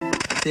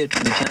left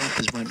it. The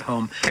campers went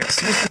home.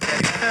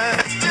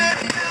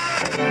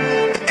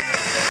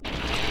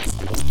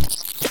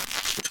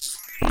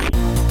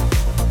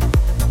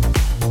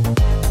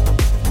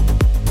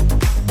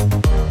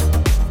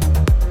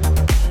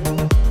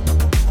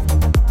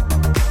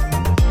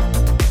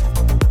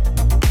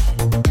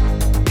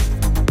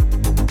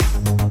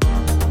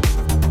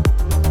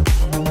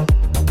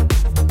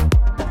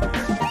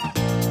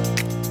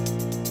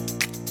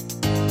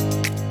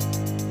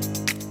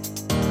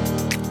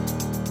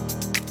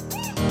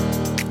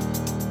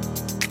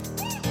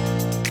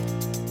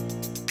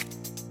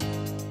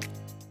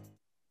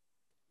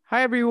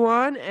 Hi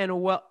everyone, and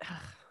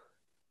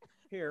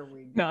here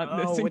we go Not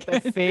this with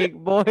again. the fake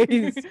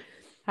voice.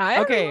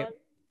 Hi, Okay, everyone.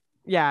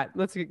 yeah,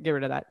 let's get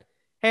rid of that.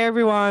 Hey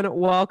everyone,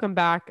 welcome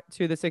back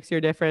to the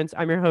 6-Year Difference.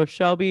 I'm your host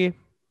Shelby.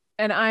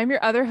 And I'm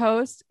your other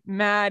host,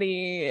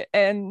 Maddie,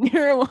 and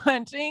you're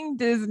watching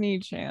Disney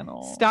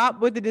Channel. Stop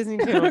with the Disney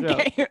Channel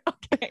joke.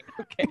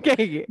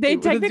 Okay. They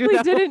let's do technically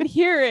that didn't one.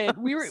 hear it.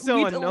 I'm We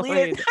so deleted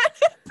annoyed.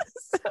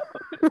 that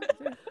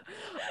episode.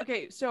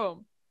 Okay,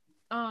 so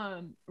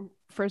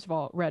first of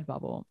all,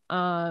 Redbubble.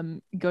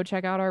 Go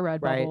check out our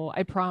Redbubble.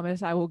 I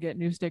promise I will get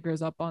new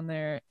stickers up on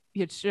there.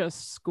 It's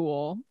just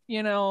school.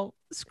 You know,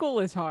 school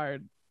is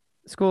hard.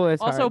 School is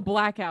Also hard.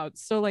 blackouts.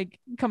 So like,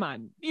 come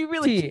on. You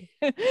really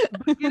But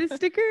get a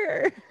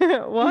sticker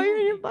while you're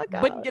in your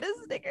blackout. But get a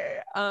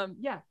sticker.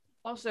 Yeah.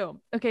 Also,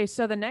 okay,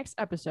 so the next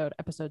episode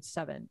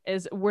 7,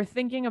 is we're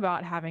thinking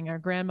about having our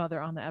grandmother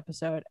on the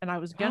episode, and I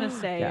was gonna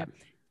say,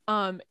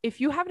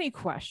 if you have any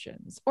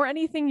questions or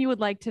anything you would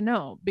like to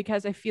know,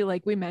 because I feel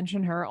like we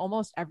mention her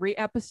almost every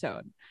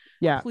episode.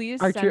 Yeah, please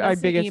our send us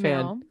an biggest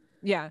email. fan.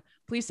 Yeah,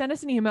 please send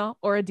us an email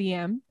or a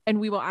DM, and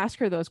we will ask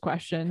her those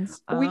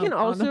questions. We can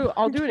also,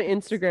 I'll do an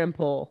podcast. Instagram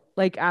poll,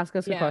 like ask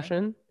us a Yeah.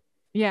 question.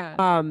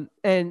 Yeah.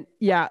 And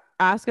yeah,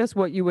 ask us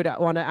what you would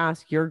want to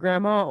ask your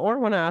grandma or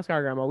want to ask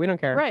our grandma. We don't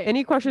care. Right.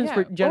 Any questions Yeah.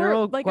 for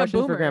general Or, like,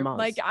 questions a for boomer. grandmas?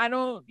 Like, I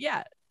don't.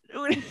 Yeah.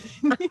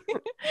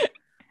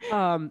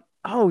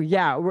 Oh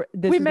yeah,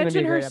 we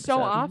mention her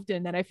so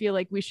often that I feel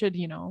like we should,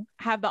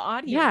 have the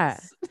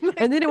audience. Yeah.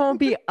 And then it won't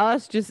be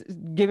us just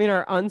giving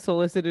our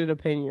unsolicited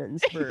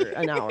opinions for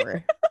an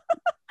hour.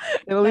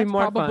 It'll be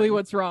more probably fun.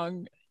 What's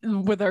wrong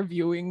with our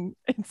viewing.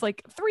 It's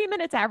like 3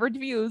 minutes average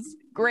views.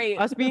 Great.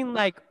 Us being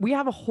like, we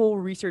have a whole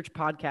research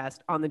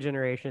podcast on the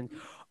generation.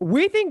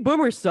 We think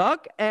boomers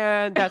suck,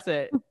 and that's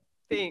it.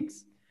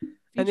 Thanks.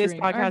 And this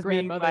podcast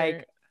being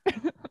like,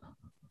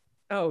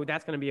 oh,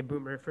 that's gonna be a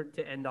boomer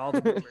to end all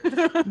the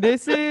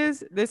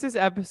boomers. This is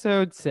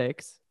episode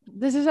 6.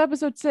 This is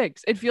episode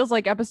 6. It feels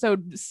like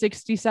episode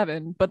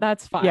 67, but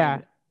that's fine.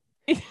 Yeah.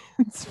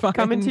 It's fine.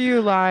 Coming to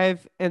you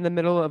live in the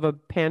middle of a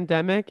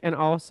pandemic and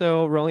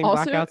also rolling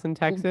blackouts in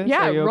Texas.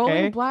 Yeah, Are you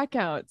rolling okay?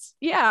 blackouts.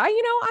 Yeah,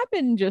 I've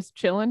been just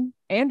chilling.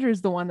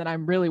 Andrew's the one that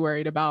I'm really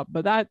worried about,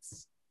 but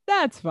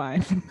that's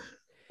fine.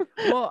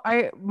 Well,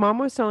 Mom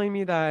was telling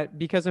me that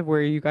because of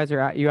where you guys are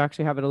at, you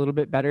actually have it a little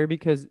bit better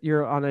because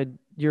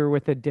you're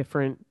with a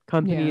different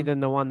company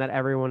than the one that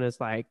everyone is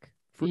like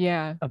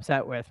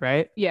upset with,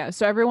 right? Yeah,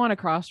 so everyone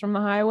across from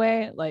the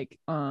highway, like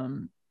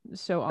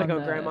so like on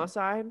the grandma's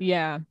side.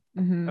 Yeah.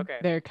 Mm-hmm. Okay.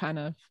 They're kind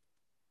of.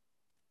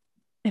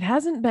 It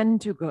hasn't been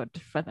too good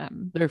for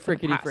them. They're for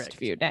the frickety past fricked.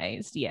 few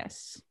days.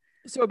 Yes.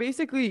 So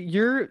basically,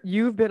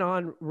 you've been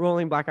on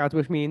rolling blackouts,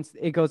 which means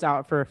it goes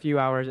out for a few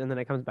hours and then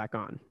it comes back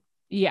on.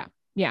 Yeah.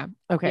 Yeah.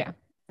 Okay. Yeah.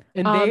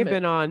 And they've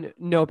been on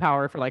no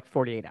power for like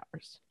 48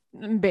 hours.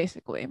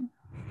 Basically.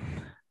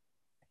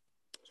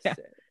 Yeah.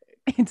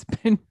 It's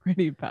been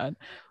pretty bad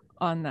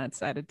on that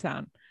side of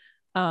town.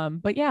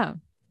 But yeah.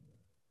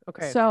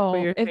 Okay. So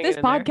if this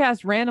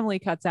podcast randomly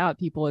cuts out,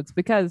 people, it's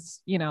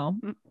because,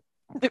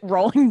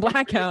 rolling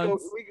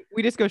blackouts.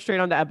 We just go straight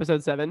on to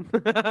episode 7.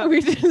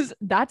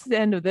 That's the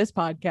end of this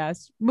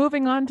podcast.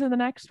 Moving on to the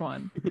next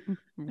one.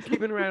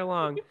 Keeping right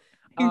along.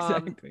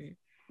 Exactly.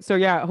 So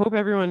yeah, hope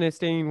everyone is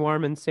staying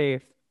warm and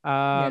safe.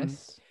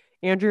 Yes.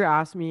 Andrew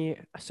asked me,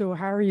 so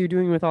how are you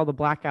doing with all the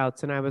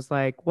blackouts? And I was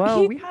like,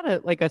 well, we had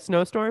a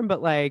snowstorm,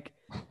 but like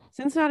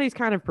Cincinnati's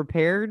kind of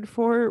prepared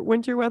for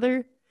winter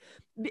weather.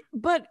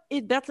 But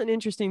that's an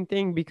interesting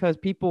thing because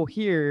people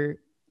here,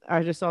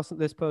 I just saw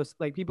this post,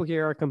 like people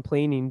here are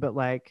complaining, but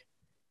like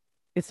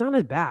it's not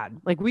as bad.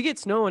 Like we get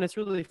snow and it's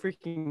really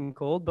freaking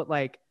cold, but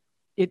like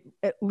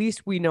at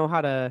least we know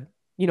how to,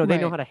 they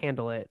know how to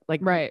handle it.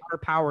 Like our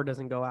power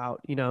doesn't go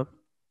out,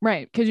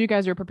 Right, because you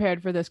guys are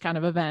prepared for this kind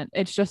of event.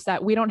 It's just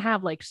that we don't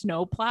have like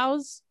snow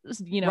plows,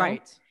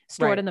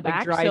 stored in the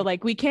back. So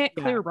like we can't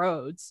clear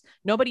roads.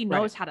 Nobody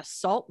knows how to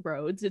salt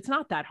roads. It's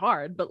not that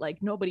hard, but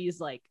like nobody's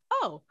like,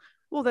 oh,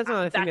 well, that's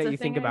another thing that you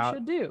think about. I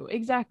should do.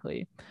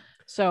 Exactly.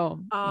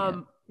 So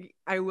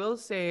I will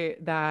say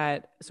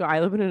that, so I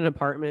live in an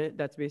apartment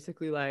that's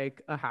basically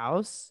like a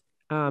house,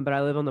 but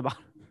I live on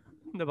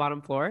the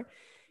bottom floor,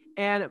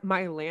 and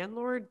my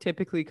landlord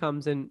typically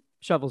comes and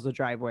shovels the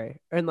driveway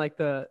and like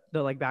the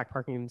like back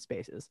parking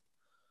spaces.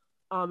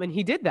 And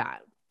he did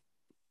that,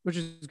 which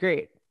is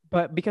great.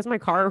 But because my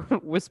car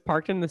was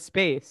parked in the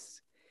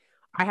space,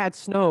 I had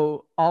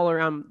snow all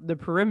around the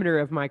perimeter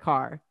of my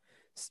car.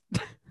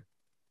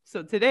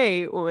 So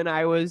today, when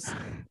I was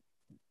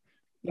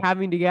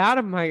having to get out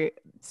of my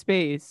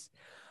space,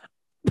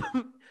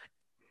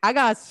 I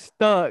got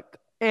stuck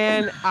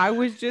and I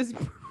was just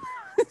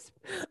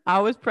I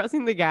was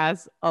pressing the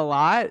gas a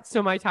lot,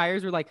 so my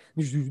tires were like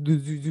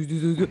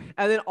and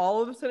then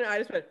all of a sudden I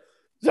just went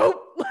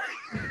zoop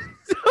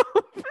so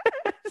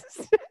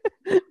fast.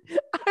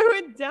 I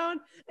went down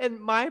and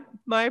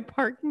my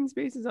parking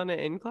space is on an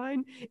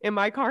incline and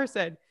my car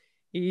said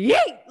yeet,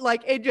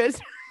 like it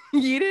just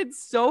yeeted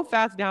so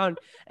fast down.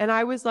 And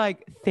I was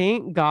like,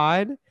 thank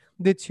God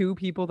the two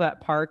people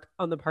that park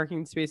on the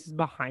parking spaces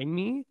behind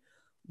me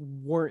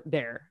weren't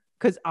there,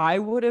 because I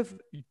would have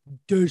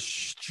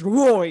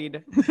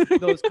destroyed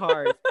those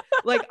cars.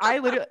 Like I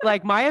literally,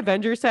 like my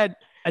Avenger said,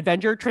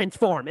 Avenger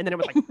transform, and then it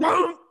was like,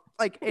 boom!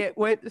 Like it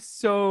went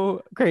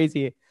so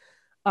crazy.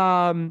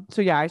 So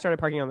yeah, I started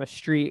parking on the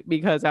street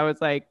because I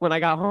was like, when I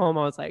got home,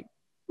 I was like,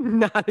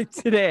 not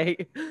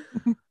today.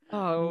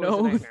 Oh,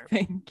 no,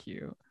 thank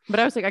you. But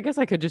I was like, I guess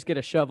I could just get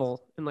a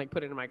shovel and like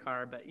put it in my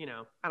car, but you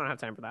know, I don't have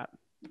time for that.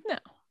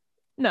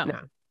 No.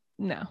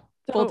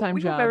 So Full-time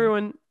we job. hope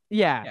everyone,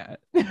 yeah.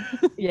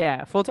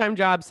 Full-time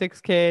job,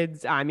 6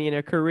 kids. I mean,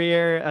 a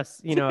career, a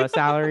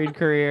salaried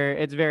career.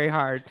 It's very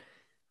hard.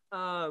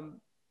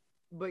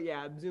 But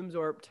yeah, Zoom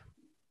Zorped.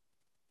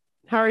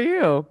 How are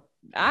you?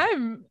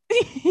 I'm,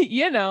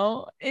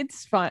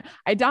 it's fun.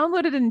 I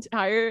downloaded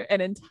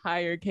an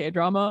entire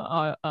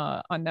K-drama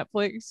on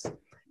Netflix.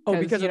 Oh,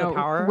 because of the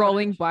power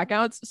rolling outage?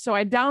 blackouts. So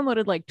I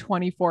downloaded like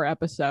 24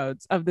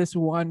 episodes of this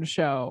one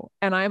show,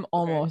 and I'm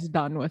almost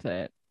done with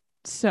it.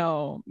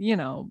 So,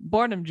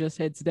 boredom just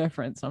hits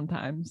different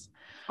sometimes.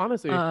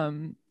 Honestly.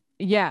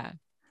 Yeah.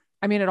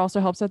 I mean, it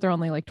also helps that they're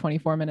only like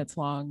 24 minutes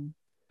long.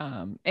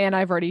 And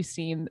I've already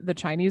seen the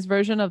Chinese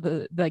version of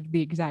the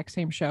exact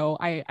same show.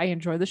 I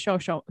enjoy the show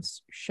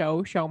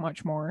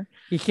much more.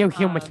 You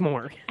show much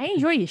more. I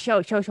enjoy the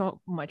show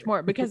much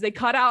more because they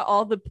cut out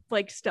all the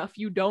like stuff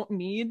you don't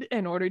need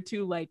in order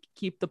to like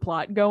keep the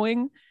plot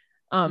going.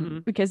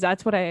 Because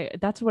that's what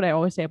I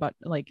always say about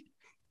like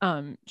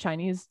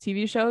Chinese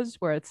TV shows,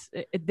 where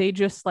they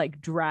just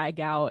like drag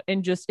out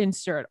and just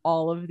insert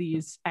all of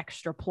these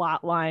extra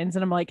plot lines,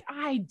 and I'm like,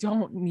 I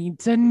don't need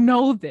to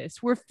know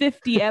this. We're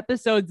 50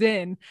 episodes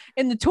in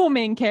and the two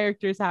main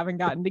characters haven't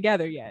gotten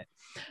together yet.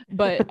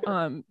 But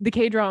the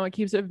K-drama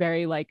keeps it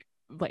very like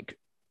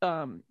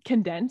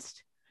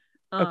condensed,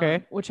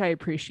 which I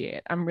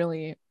appreciate. I'm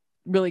really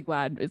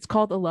glad. It's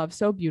called A Love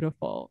So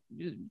Beautiful.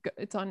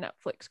 It's on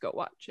Netflix. Go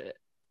watch it.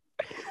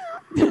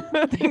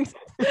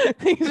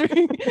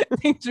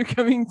 things are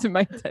coming to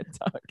my TED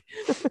Talk.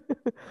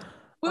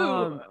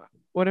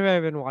 What have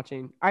I been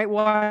watching? I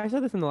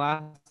said this in the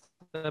last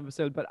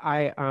episode, but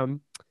I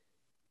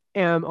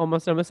am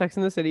almost done with Sex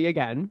in the City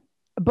again.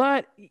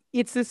 But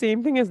it's the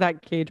same thing as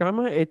that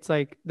K-drama. It's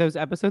like those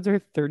episodes are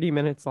 30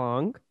 minutes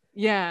long.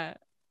 Yeah.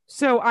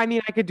 So I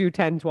mean, I could do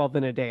 10, 12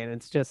 in a day, and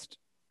it's just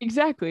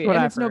exactly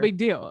whatever. And it's no big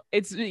deal.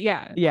 It's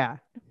yeah.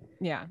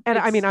 And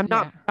I mean, I'm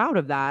not proud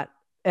of that.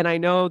 And I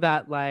know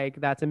that like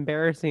that's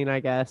embarrassing,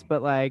 I guess,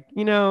 but like,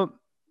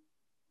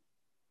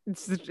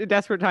 it's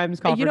desperate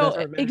times call for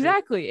desperate measures.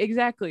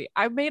 Exactly.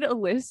 I made a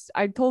list.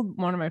 I told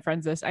one of my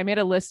friends this. I made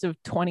a list of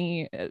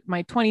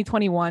my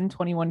 2021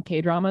 21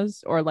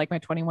 K-dramas, or like my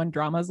 21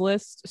 dramas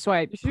list. So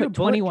I put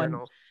 21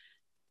 and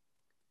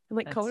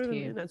like color them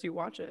in as you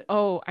watch it.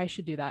 Oh, I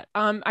should do that.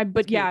 I've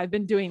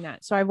been doing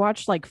that. So I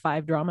watched like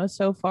 5 dramas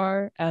so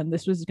far, and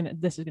this is gonna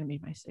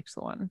be my 6th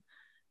one.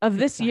 Of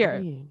this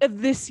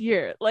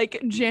year, like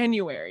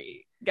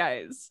January,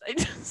 guys.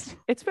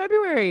 It's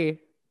February.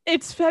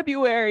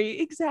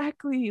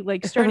 Exactly.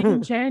 Like starting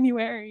in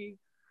January.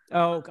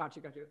 Oh, got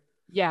you.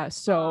 Yeah,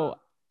 so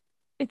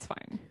it's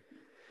fine.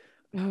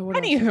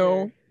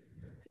 Anywho,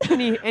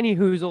 any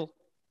hoozle.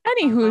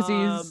 Any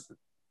whoosies.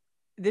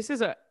 This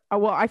is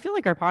I feel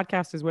like our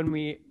podcast is when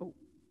we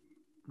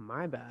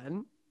my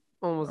bad.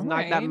 Almost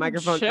knocked that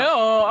microphone.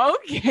 Chill.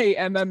 Okay,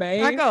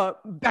 MMA.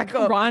 Back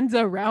up.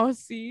 Ronda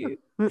Rousey.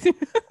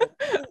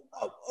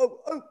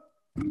 Oh.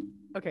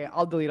 Okay,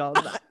 I'll delete all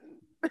of that.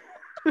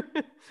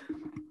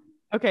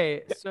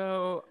 Okay,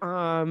 so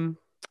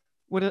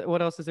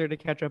what else is there to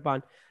catch up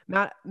on?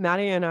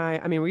 Maddie and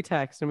I mean, we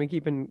text and we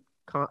keep in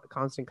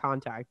constant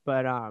contact,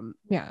 but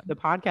the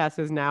podcast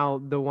is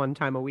now the one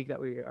time a week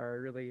that we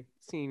are really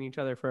seeing each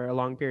other for a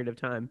long period of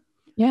time.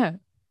 Yeah.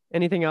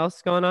 Anything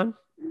else going on?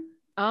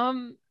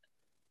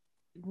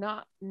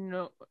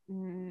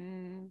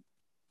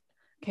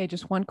 Okay,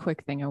 just one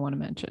quick thing I want to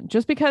mention,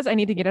 just because I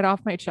need to get it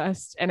off my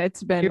chest, and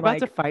it's been. You're about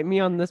to fight me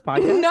on this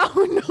podcast? No.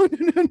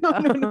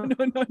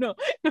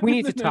 We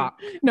need to talk.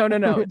 No.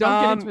 Don't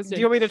get it twisted.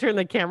 Do you want me to turn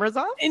the cameras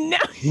off? No.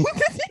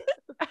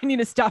 I need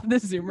to stop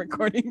this Zoom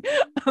recording.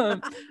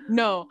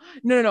 No.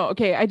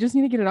 Okay, I just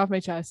need to get it off my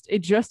chest. It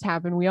just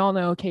happened. We all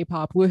know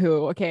K-pop.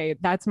 Woohoo. Okay,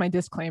 that's my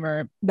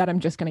disclaimer that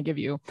I'm just gonna give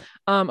you.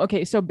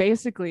 Okay, so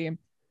basically,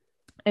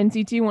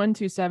 NCT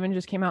 127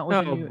 just came out with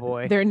Oh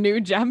boy. their new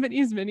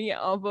Japanese mini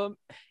album.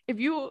 If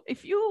you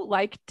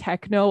like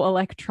techno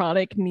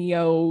electronic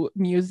neo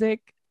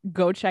music,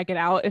 go check it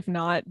out. If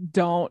not,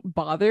 don't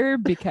bother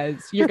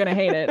because you're gonna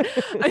hate it.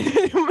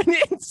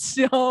 It's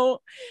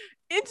so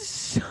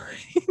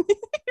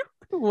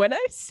when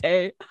I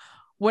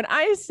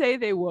say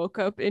they woke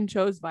up and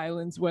chose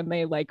violence when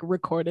they like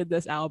recorded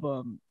this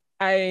album,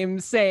 I'm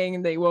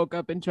saying they woke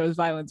up and chose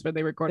violence when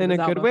they recorded In a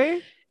this good album.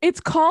 way? It's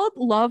called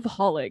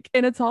Loveholic,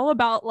 and it's all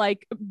about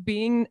like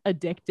being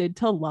addicted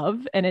to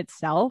love and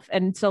itself.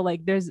 And so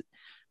like there's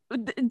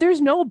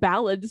no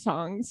ballad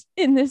songs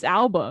in this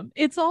album.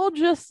 It's all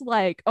just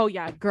like, oh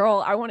yeah,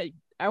 girl, I want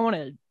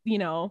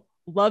to,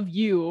 love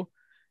you.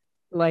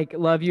 Like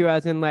love you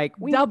as in like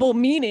Double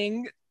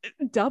meaning.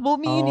 Double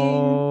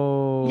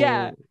meaning.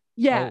 Yeah. Oh.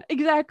 Yeah, Oh.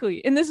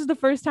 exactly. And this is the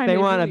first time They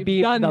they've want to really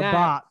beat done the that.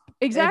 bop,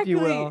 if you Exactly.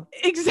 will.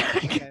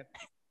 Exactly. Okay.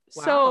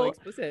 Wow, So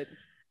explicit.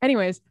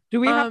 anyways, Do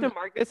we have to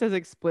mark this as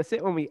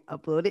explicit when we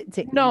upload it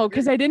to no, Anchor?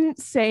 because I didn't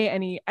say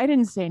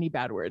any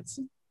bad words.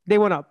 They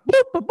want to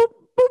boop, boop, boop,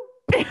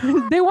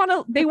 boop. they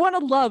want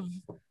to love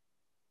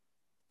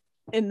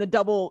in the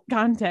double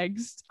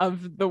context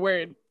of the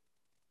word.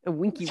 A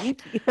winky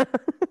winky.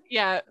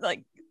 Yeah,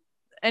 like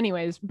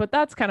anyways, but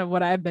that's kind of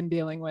what I've been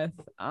dealing with.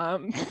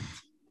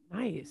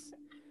 Nice.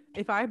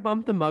 If I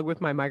bump the mug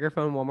with my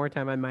microphone one more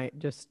time, I might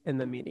just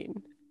end the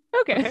meeting.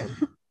 Okay.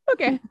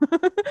 Okay.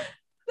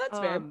 That's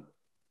fair.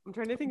 I'm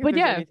trying to think if But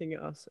there's yeah. anything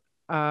else.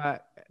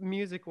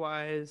 Music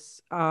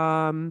wise,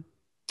 that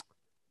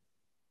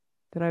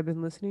I've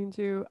been listening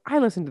to. I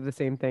listen to the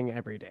same thing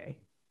every day.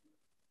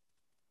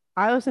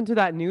 I listen to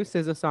that new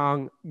SZA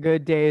song,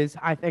 Good Days.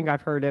 I think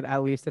I've heard it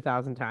at least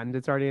 1,000 times.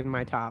 It's already in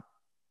my top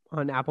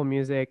on Apple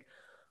Music.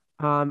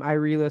 I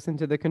re-listened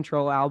to the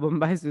Control album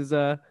by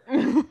SZA,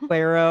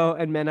 Clairo,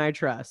 and Men I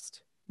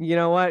Trust. You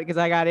know what? Because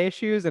I got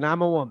issues and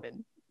I'm a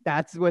woman.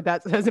 That's what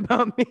that says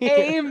about me.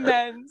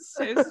 Amen,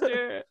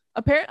 sister.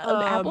 Apparently,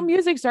 Apple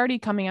Music's already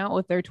coming out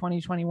with their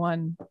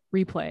 2021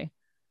 replay.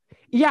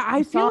 Yeah,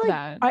 I saw feel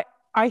like that.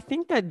 I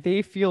think that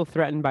they feel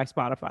threatened by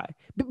Spotify.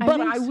 But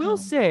I will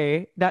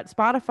say that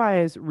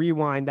Spotify's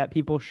rewind that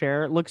people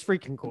share looks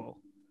freaking cool.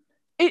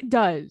 It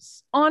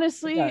does.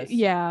 Honestly,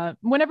 yeah.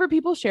 Whenever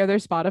people share their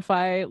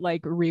Spotify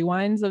like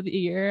rewinds of the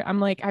year, I'm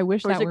like, I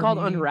wish that were. Is it called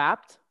me.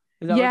 Unwrapped?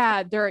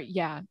 Yeah,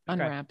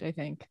 Unwrapped, I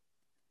think.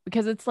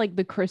 Because it's like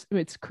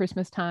it's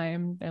Christmas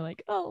time. They're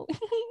like, oh.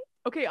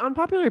 Okay,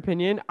 unpopular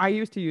opinion. I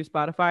used to use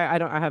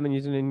Spotify. I haven't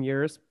used it in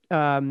years.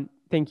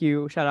 Thank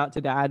you. Shout out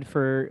to Dad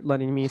for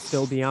letting me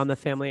still be on the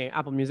family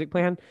Apple Music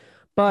plan.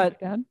 But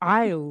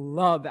I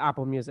love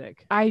Apple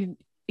Music.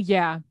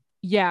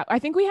 Yeah. I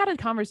think we had a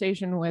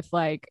conversation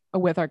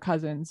with our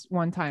cousins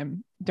one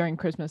time during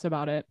Christmas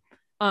about it.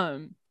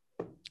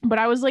 But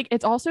I was like,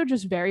 it's also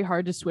just very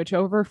hard to switch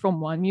over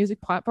from one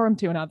music platform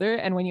to another.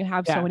 And when you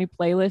have so many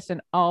playlists and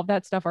all of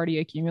that stuff already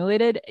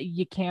accumulated,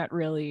 you can't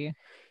really.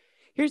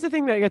 Here's the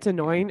thing that gets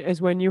annoying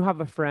is when you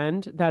have a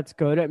friend that's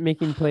good at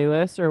making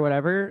playlists or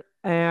whatever,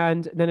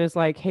 and then it's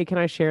like, hey, can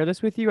I share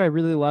this with you? I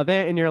really love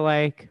it. And you're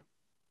like,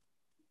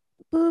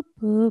 boop,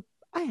 boop.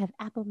 I have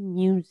Apple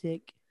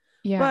Music.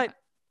 Yeah. But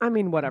I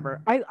mean,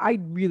 whatever. I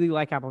really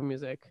like Apple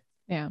Music.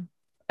 Yeah.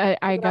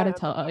 I gotta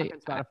tell you,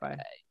 Spotify.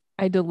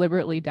 I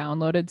deliberately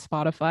downloaded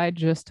Spotify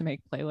just to make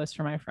playlists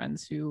for my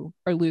friends who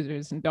are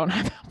losers and don't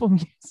have Apple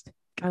Music.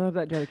 I love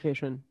that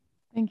dedication.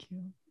 Thank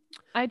you.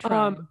 I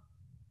try.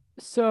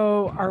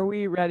 So are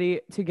we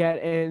ready to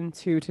get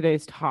into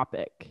today's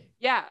topic?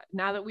 Yeah.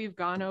 Now that we've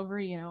gone over,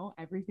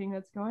 everything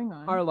that's going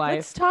on, our life.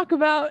 Let's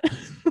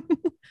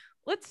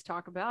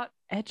talk about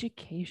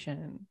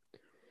education.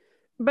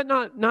 But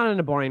not in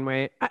a boring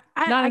way.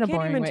 Not in a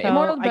boring way.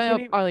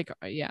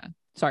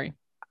 Sorry.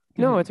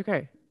 No, it's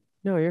okay.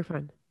 No, you're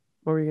fine.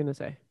 What were you gonna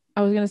say?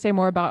 I was gonna say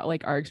more about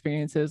like our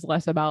experiences,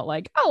 less about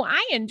like, oh,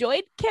 I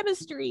enjoyed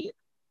chemistry.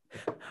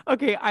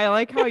 Okay, I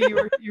like how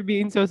you're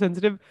being so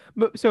sensitive.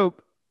 But so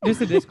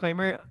just a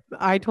disclaimer,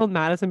 I told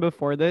Madison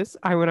before this,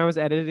 when I was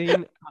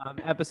editing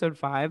episode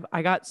 5,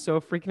 I got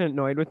so freaking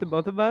annoyed with the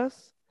both of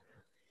us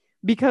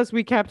because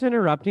we kept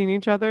interrupting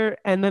each other,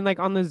 and then like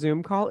on the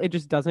Zoom call, it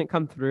just doesn't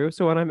come through.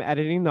 So when I'm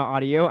editing the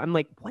audio, I'm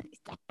like, what is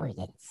that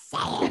person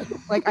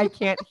saying? Like I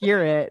can't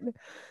hear it.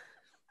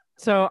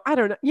 So I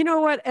don't know. You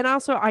know what? And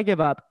also I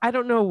give up. I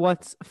don't know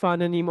what's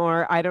fun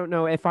anymore. I don't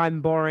know if I'm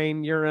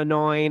boring. You're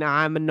annoying.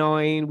 I'm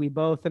annoying. We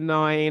both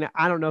annoying.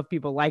 I don't know if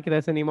people like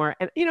this anymore.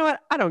 And you know what?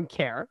 I don't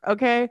care.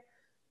 Okay.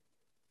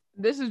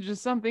 This is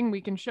just something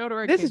we can show to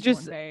our kids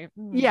one day.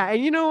 Yeah.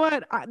 And you know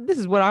what? This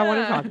is what I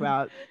want to talk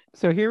about.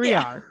 So here we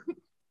are.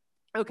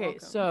 Okay. Welcome.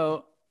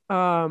 So,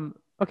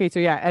 so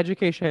yeah,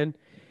 education.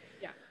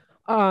 Yeah.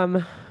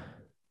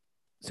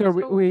 So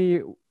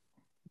we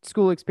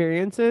school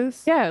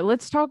experiences. Yeah,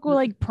 let's talk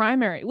like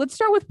primary. Let's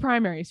start with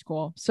primary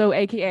school. So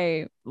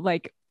AKA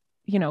like,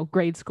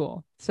 grade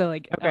school. So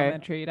like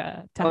elementary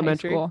to high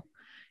school.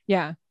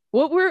 Yeah.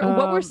 What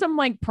were some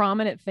like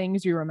prominent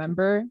things you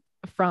remember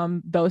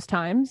from those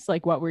times?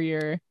 Like what are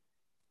your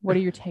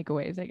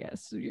takeaways, I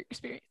guess, your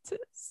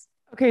experiences?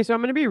 Okay, so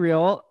I'm gonna be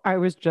real. I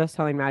was just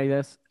telling Maddie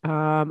this.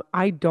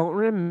 I don't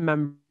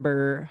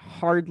remember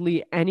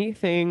hardly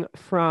anything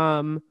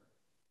from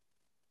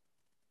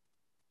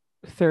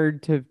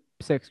third to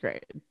sixth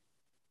grade.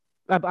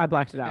 I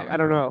blacked it out. I Fair.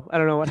 don't know. I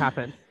don't know what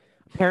happened.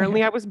 Apparently,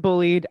 Fair. I was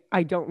bullied.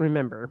 I don't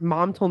remember.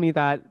 Mom told me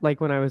that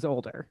like when I was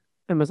older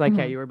and was like,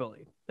 "Yeah, Mhm. you were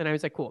bullied." And I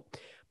was like, "Cool."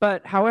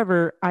 But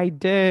however, I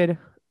did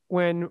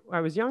when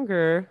I was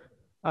younger.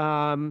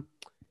 Um,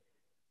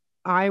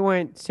 I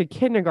went to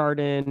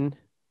kindergarten.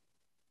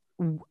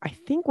 I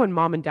think when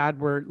mom and dad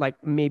were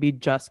like maybe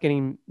just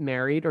getting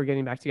married or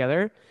getting back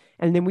together.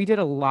 And then we did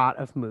a lot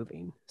of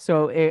moving.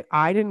 So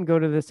I didn't go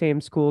to the same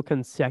school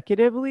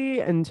consecutively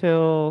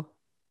until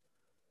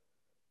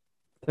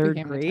We third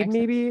came to grade, Texas.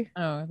 maybe.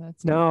 Oh,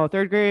 that's neat. No,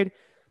 third grade.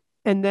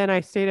 And then I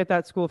stayed at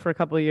that school for a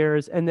couple of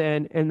years. And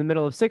then in the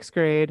middle of sixth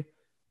grade,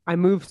 I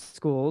moved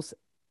schools.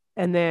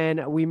 And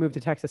then we moved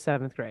to Texas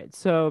seventh grade.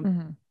 So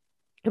Mhm.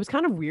 it was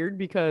kind of weird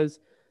because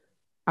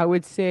I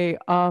would say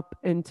up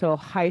until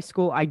high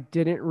school, I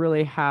didn't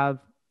really have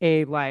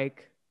a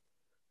like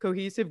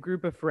cohesive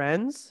group of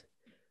friends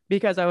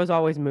because I was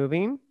always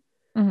moving.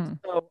 Mhm.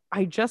 So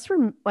I just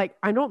like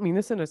I don't mean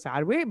this in a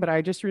sad way, but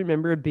I just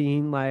remember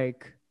being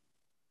like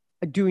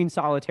doing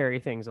solitary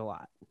things a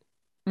lot.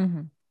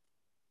 Mhm.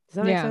 Does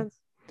that make Yeah. sense?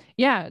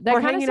 Yeah, that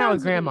Or kind of hanging out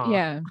with sounds grandma.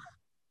 yeah.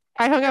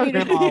 I hung I out with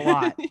mean grandma a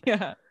lot.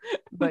 yeah.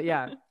 But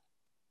yeah.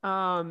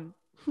 Um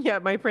yeah,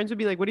 my friends would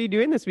be like, "What are you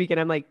doing this weekend?"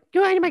 I'm like,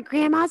 "Going to my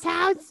grandma's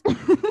house."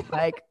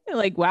 Like,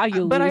 Like, wow,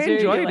 you but I loser. You're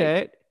enjoyed like,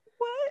 it.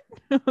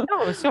 what?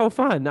 No, it was so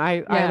fun. I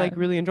Yeah. like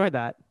really enjoyed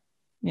that.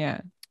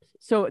 Yeah.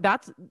 So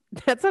that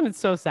sounded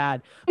so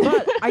sad.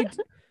 But I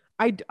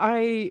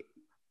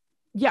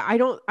yeah, I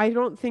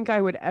don't think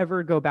I would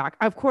ever go back.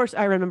 Of course,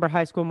 I remember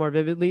high school more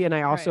vividly, and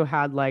I Right. also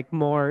had like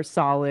more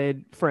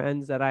solid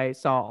friends that I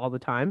saw all the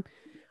time.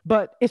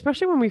 But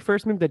especially when we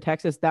first moved to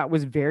Texas, that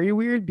was very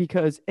weird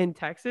because in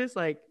Texas,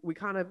 like we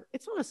kind of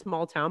it's not a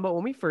small town, but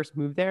when we first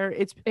moved there,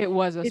 It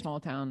was a it's small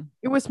town.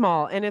 it was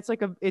small and it's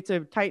a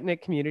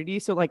tight-knit community.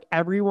 So like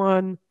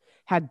everyone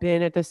had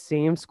been at the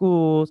same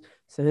schools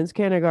since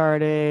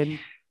kindergarten.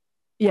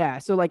 Yeah,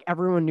 so like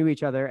everyone knew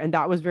each other, and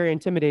that was very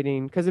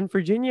intimidating because in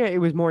Virginia it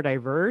was more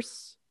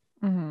diverse.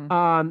 Hmm.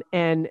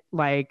 And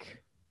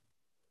like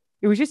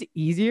it was just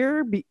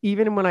easier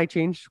even when I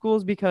changed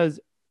schools because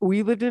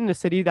we lived in a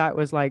city that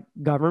was like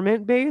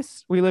government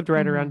based. We lived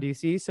right around Hmm.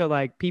 DC, so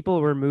like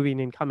people were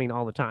moving and coming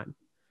all the time.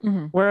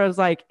 Hmm. Whereas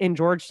like in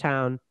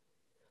Georgetown,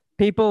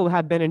 people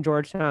have been in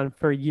Georgetown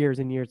for years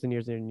and years and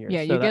years and years.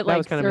 Yeah, you So get that was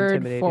like kind of third,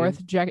 intimidating.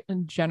 fourth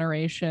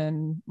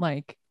generation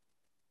like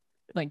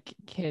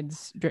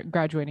kids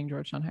graduating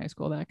Georgetown High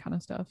School, that kind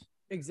of stuff.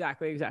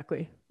 Exactly,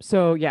 exactly.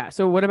 So yeah,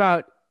 so what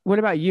about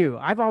you?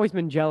 I've always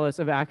been jealous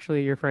of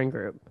actually your friend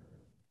group.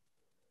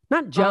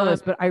 Not jealous,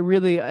 Um, but I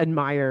really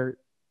admire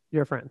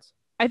your friends.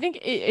 I think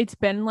it's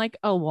been like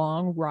a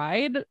long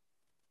ride.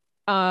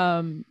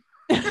 Um,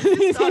 I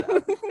just thought,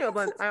 okay, hold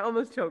on. I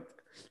almost choked.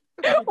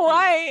 Okay,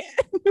 why?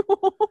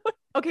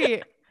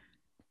 okay,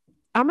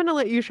 I'm gonna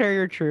let you share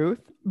your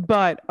truth,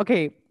 but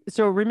okay.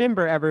 So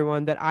remember,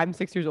 everyone, that I'm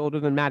 6 years older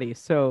than Maddie.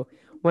 So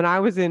when I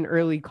was in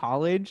early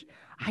college,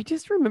 I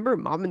just remember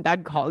mom and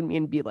dad calling me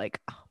and be like,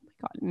 "Oh my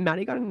God,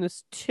 Maddie got in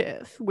this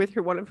tiff with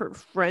one of her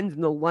friends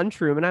in the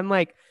lunchroom," and I'm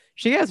like,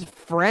 "She has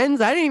friends?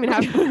 I didn't even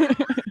have."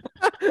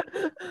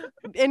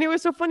 And it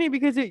was so funny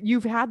because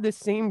you've had the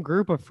same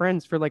group of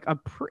friends for like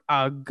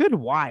a good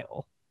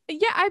while.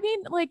 Yeah, I mean,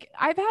 like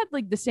I've had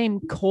like the same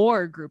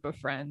core group of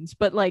friends,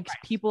 but like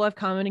people have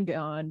come and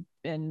gone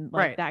and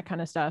like Right. that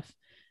kind of stuff.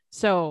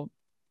 So,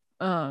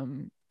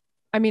 um,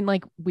 I mean,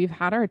 like we've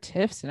had our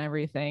tiffs and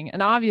everything,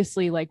 and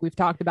obviously, like we've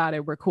talked about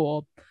it, we're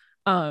cool.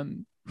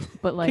 Um,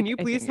 but Can like you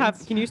I please think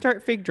it's can you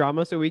start fake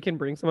drama so we can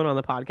bring someone on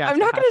the podcast I'm to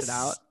not hash gonna it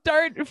out?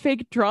 start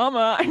fake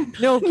drama.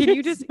 No, can you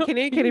It's just so can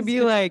it be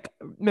easy. like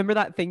remember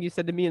that thing you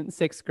said to me in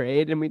sixth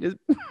grade and we just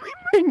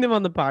bring them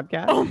on the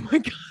podcast? Oh my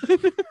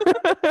god.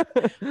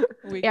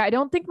 Yeah, I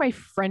don't think my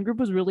friend group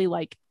was really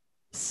like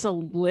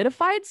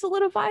solidified.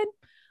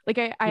 Like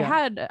Yeah. I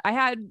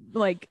had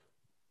like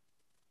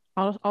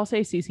I'll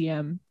say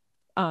CCM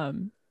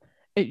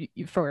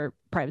for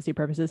privacy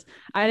purposes.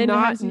 I didn't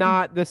have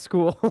Not the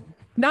school.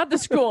 not the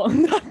school,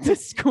 not the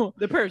school.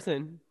 The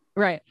person.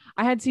 Right.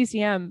 I had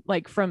CCM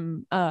like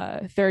from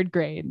third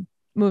grade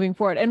moving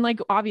forward. And like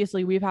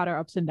obviously we've had our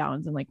ups and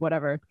downs and like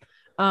whatever.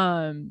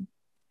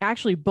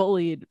 Actually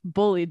bullied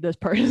this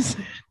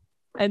person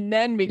and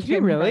then Did you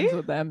became really? friends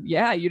with them.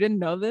 Yeah, you didn't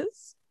know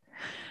this?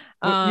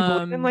 What, you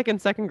bullied him Um like in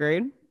second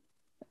grade?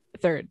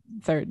 third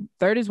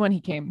is when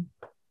he came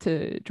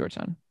to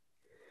Georgetown.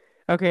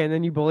 Okay, and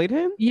then you bullied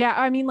him? Yeah,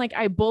 I mean like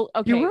You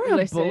okay, were a bully?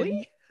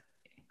 listen.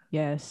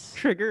 Yes.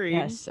 Triggering.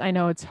 Yes, I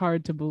know it's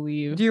hard to Do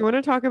believe. you want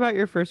to talk about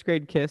your first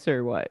grade kiss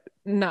or what?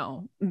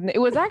 No, it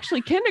was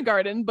actually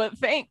kindergarten, but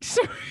thanks.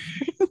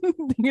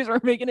 Things are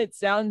making it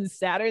sound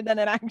sadder than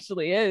it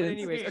actually But is.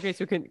 anyways, okay,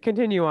 so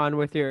continue on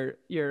with your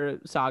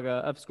saga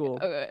of school.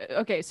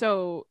 Okay,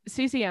 so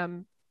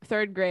CCM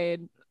third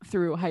grade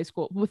through high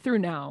school, well, through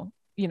now,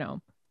 you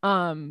know,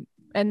 um,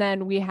 And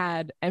then we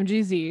had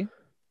MGZ.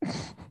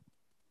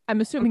 I'm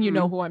assuming you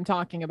know Mhm. who I'm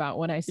talking about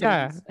when I say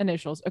Yeah, these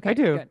initials. I Okay,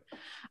 do.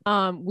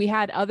 good. We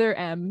had other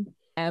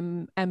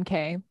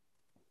MK.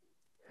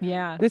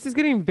 Yeah. This is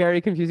getting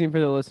very confusing for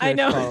the I listeners to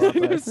know. follow up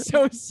I'm with.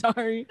 so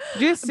sorry.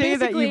 Just say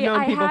that you've Basically, known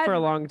I people for a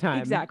had long time.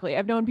 exactly.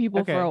 I've known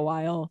people for Okay. a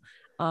while.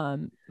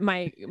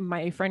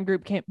 My friend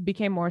group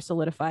became more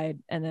solidified,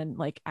 and then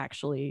like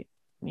actually,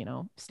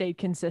 stayed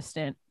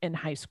consistent in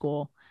high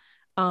school.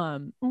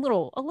 A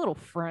little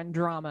friend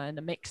drama in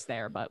the mix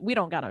there, but we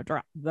don't gotta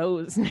drop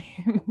those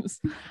names.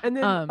 And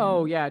then,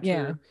 oh yeah,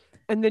 Yeah. true.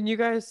 And then you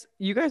guys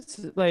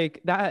like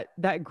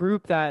that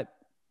group that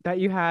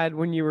you had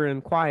when you were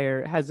in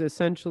choir has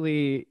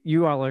essentially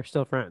you all are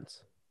still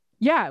friends.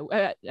 Yeah,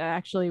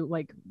 actually,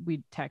 like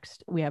we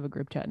have a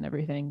group chat and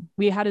everything.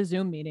 We had a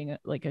Zoom meeting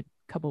like a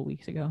couple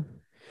weeks ago,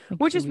 like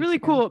Which two is weeks really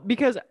ago. cool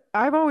because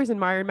I've always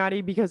admired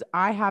Maddie because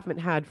I haven't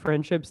had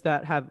friendships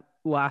that have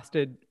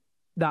lasted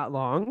that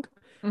long.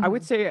 I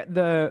would Hmm. say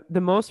the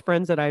most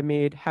friends that I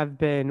made have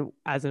been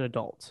as an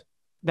adult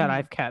that Hmm.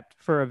 I've kept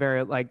for a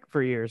very like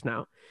for years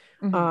now.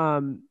 Hmm.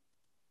 Um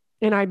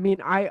and I mean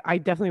I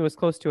definitely was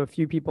close to a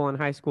few people in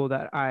high school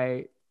that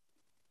I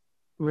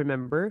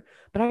remember,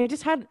 but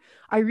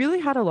I really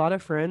had a lot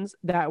of friends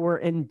that were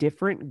in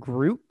different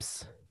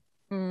groups,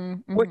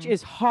 which Hmm.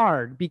 is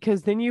hard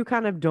because then you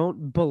kind of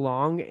don't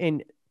belong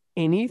in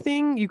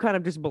anything. You kind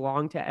of just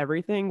belong to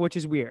everything, which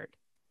is weird.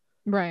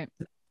 Right.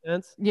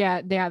 That's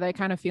Yeah, yeah, that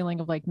kind of feeling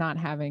of like not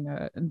having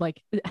a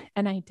like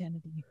an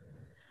identity.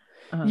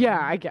 Yeah,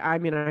 Um, I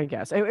mean, I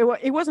guess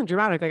it wasn't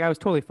dramatic. Like I was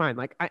totally fine.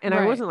 Like I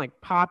right. wasn't like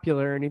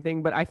popular or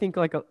anything, but I think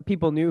like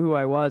people knew who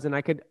I was, and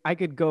I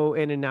could go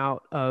in and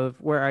out of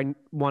where I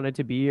wanted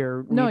to be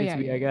or No, needed yeah, to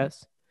be, yeah, I yeah.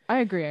 guess. I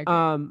agree. I agree.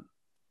 Um,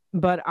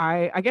 but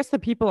I guess the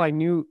people I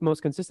knew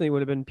most consistently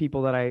would have been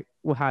people that I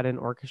had in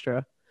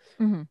orchestra.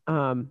 Hmm.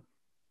 Um,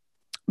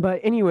 but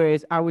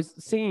anyways, I was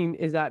saying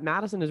is that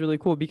Madison is really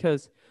cool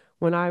because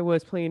when I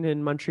was playing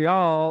in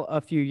Montreal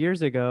a few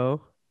years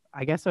ago,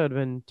 I guess that would have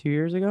been 2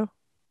 years ago.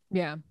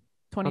 Yeah.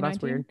 Oh, that's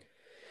 2019. weird.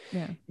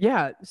 Yeah.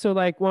 Yeah, so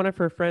like one of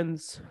her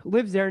friends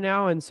lives there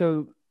now, and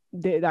so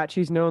that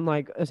she's known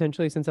like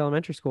essentially since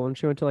elementary school, and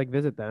she went to like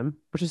visit them,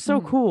 which is so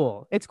Hmm.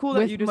 cool. It's cool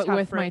that you just have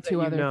With my friends that two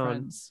you've other known.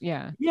 friends.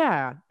 Yeah.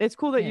 Yeah, it's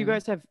cool that you Yeah.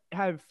 guys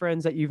have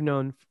friends that you've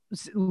known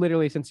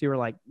literally since you were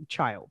like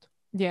child.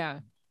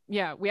 Yeah.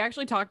 Yeah. We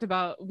actually talked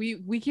about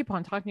we keep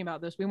on talking about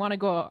this. We want to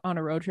go on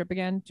a road trip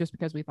again just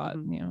because we thought,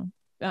 Mhm.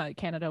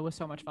 Canada was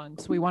so much fun.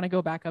 So we want to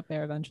go back up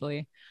there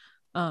eventually.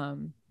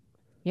 Um,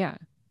 yeah.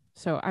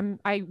 So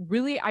I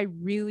really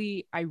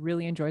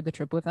enjoyed the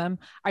trip with them.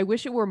 I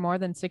wish it were more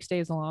than 6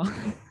 days long.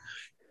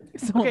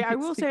 It's Okay, only I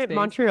will 6 say days.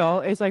 Montreal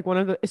is like one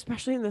of the,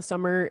 especially in the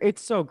summer,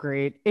 it's so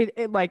great.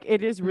 It like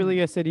it is Mm. really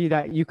a city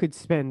that you could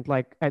spend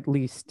like at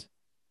least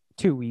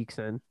 2 weeks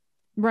in.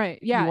 Right.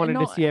 You Yeah. And wanted to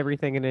no, see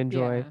everything and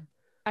enjoy. yeah.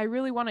 I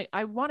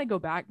want to go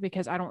back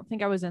because I don't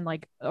think I was in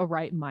like a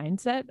right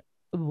mindset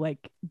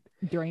like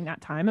during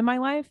that time in my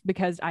life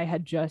because I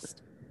had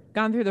just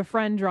gone through the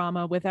friend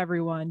drama with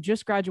everyone,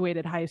 just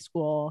graduated high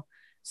school.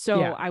 So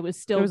Yeah, I was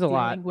there still was a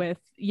lot. dealing with,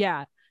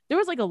 yeah, there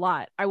was like a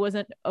lot. I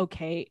wasn't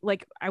okay.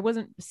 Like I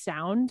wasn't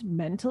sound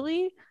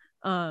mentally.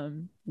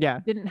 Um, Yeah,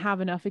 didn't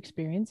have enough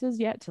experiences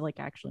yet to like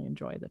actually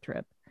enjoy the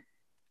trip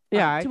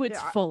yeah, to its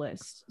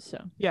fullest. So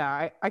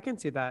yeah. I can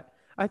see that.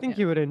 I think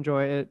yeah. you would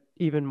enjoy it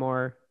even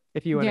more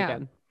if you went Yeah.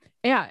 again.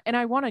 Yeah. And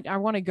I want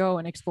to go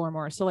and explore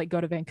more. So like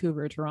go to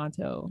Vancouver,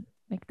 Toronto,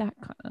 like That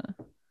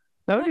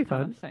would be that kind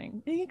fun. of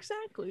thing.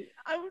 Exactly.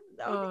 That would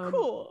be Um,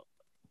 cool.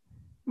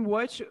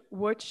 which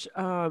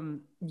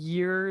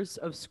years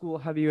of school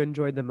have you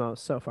enjoyed the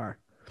most so far?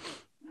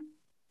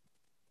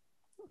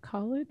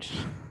 College.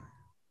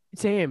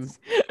 Same.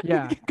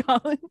 Yeah.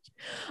 College.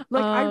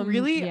 Like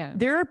Yeah.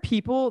 there are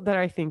people that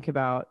I think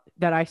about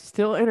that I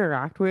still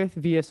interact with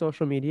via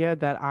social media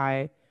that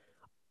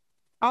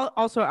I'll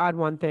also add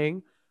one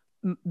thing.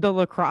 The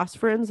lacrosse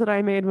friends that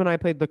I made when I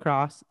played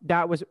lacrosse,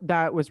 that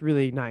was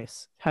really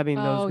nice having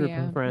those Oh group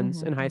yeah. of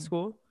friends in high Mm-hmm.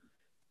 school.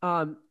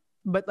 Um,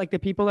 but like the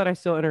people that I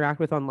still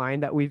interact with online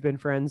that we've been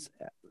friends,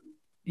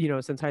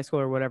 since high school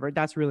or whatever,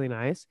 that's really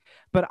nice.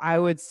 But I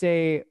would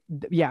say,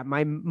 yeah,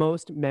 my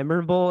most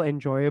memorable,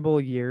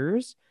 enjoyable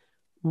years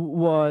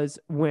was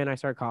when I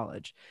started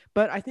college.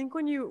 But I think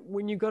when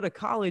you go to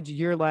college,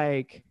 you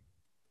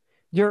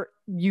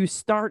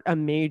start a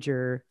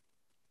major,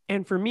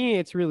 and for me,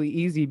 it's really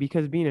easy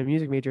because being a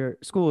music major,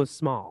 school is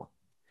small.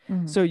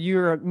 Mm-hmm. So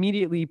you're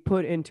immediately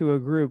put into a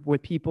group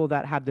with people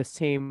that have the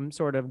same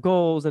sort of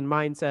goals and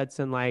mindsets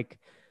and like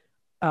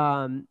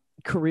um,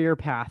 career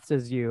paths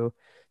as you.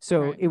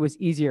 So Right. it was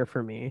easier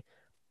for me.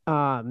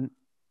 Um,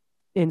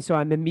 and so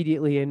I'm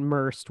immediately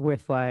immersed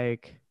with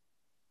like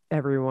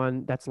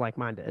everyone that's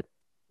like-minded.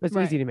 It's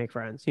easy Right. to make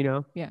friends.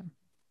 Yeah. Yeah.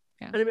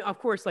 And I mean, of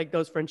course, like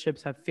those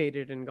friendships have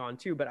faded and gone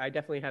too, but I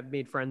definitely have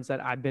made friends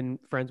that I've been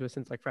friends with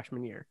since like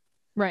freshman year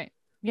Right.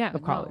 Yeah.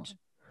 of No. college.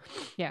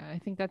 Yeah. I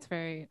think that's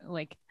very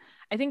like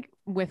I think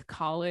with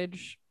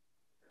college,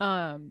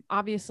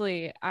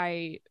 obviously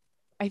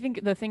I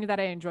think the thing that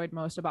I enjoyed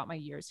most about my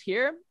years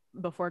here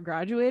before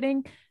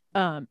graduating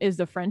is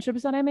the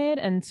friendships that I made.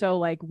 And so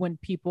like when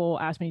people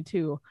ask me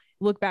to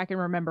look back and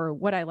remember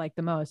what I like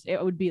the most,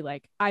 it would be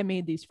like I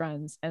made these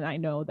friends and I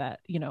know that,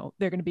 you know,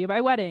 they're going to be at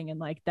my wedding and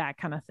like that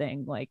kind of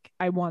thing. Like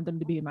I want them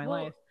to be in my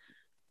life.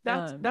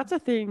 That's a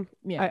thing.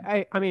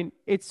 Yeah. I mean,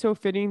 it's so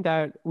fitting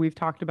that we're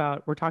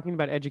talking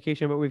about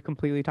education, but we've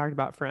completely talked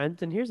about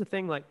friends. And here's the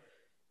thing, like,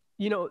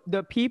 you know,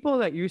 the people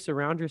that you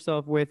surround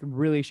yourself with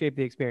really shape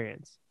the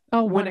experience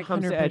Oh, when it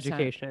comes to 100%.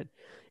 education.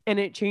 And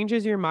it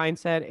changes your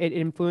mindset, it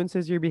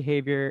influences your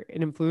behavior,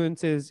 it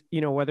influences, you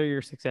know, whether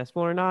you're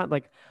successful or not.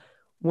 Like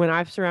when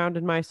I've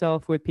surrounded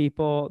myself with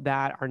people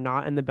that are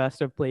not in the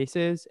best of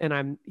places and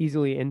I'm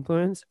easily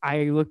influenced,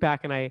 I look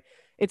back and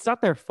it's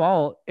not their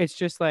fault. It's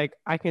just like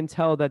I can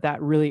tell that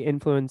that really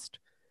influenced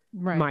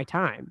Right. my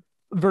time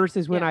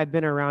versus when Yeah. I've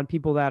been around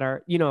people that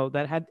are, you know,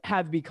 that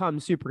have become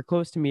super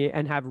close to me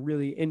and have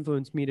really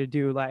influenced me to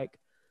do like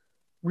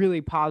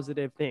really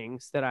positive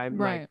things that I'm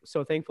like Right.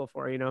 so thankful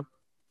for, you know?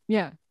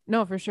 Yeah.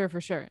 No, for sure,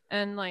 for sure.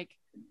 And like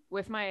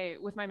with my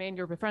main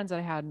group of friends that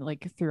I had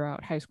like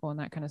throughout high school and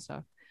that kind of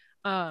stuff,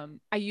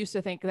 I used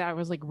to think that I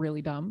was like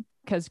really dumb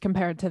because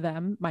compared to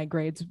them, my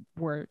grades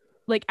were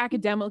like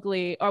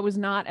academically, I was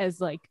not as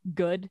like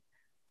good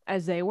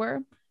as they were.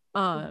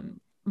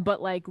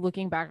 But like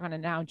looking back on it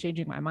now,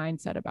 changing my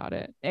mindset about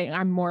it,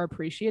 I'm more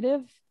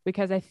appreciative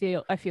because I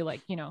feel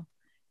like, you know,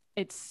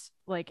 it's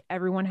like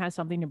everyone has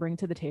something to bring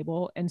to the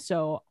table. And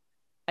so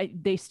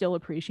they still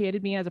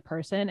appreciated me as a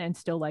person and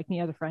still like me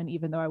as a friend,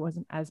 even though I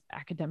wasn't as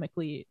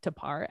academically to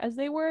par as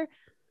they were.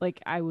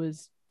 Like I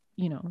was,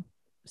 you know,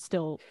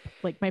 still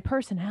like my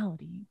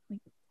personality. Like,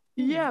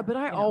 Yeah, but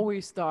I you know,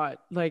 always thought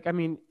like I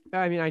mean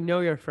I know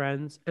your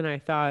friends and I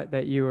thought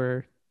that you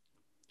were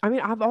I mean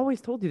I've always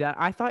told you that.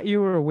 I thought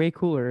you were way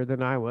cooler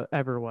than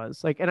ever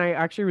was. Like and I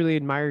actually really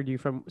admired you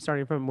from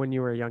starting from when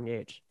you were a young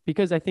age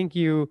because I think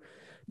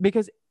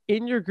because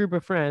in your group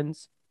of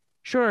friends,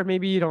 sure,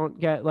 maybe you don't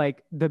get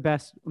like the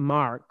best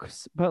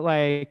marks, but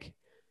like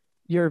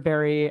you're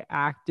very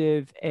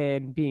active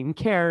in being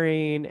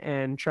caring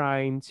and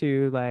trying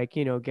to like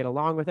you know get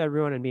along with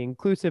everyone and be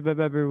inclusive of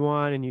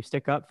everyone and you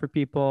stick up for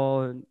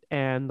people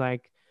and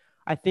like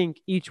I think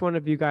each one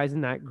of you guys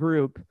in that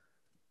group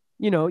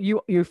you know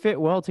you fit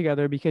well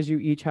together because you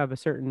each have a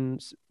certain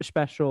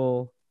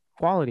special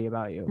quality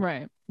about you.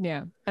 right.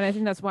 Yeah. And I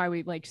think that's why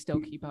we like still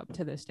keep up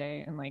to this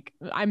day. And like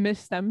I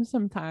miss them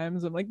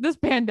sometimes. I'm like, this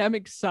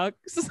pandemic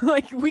sucks.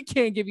 Like we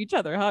can't give each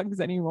other hugs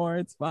anymore.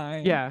 It's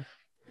fine. Yeah,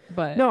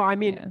 But no, I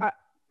mean yeah.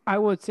 I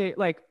would say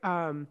like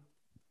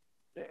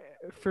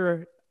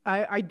for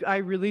I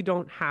really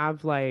don't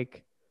have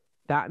like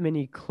that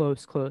many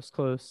close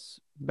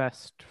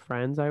best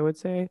friends, I would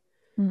say.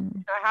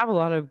 Mm. I have a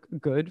lot of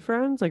good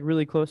friends, like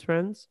really close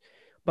friends,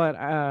 but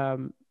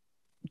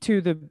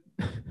to the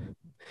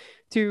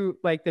to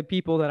like the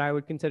people that I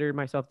would consider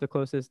myself the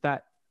closest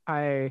that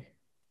I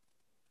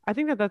I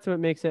think that that's what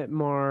makes it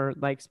more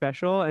like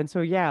special. And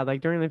so yeah,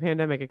 like during the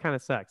pandemic it kind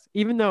of sucks.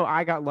 Even though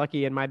I got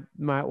lucky and my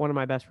one of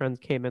my best friends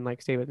came and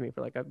like stayed with me for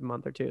like a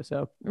month or two.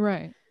 So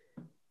Right.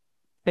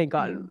 thank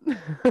Yeah. God.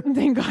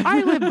 Thank God.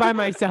 I live by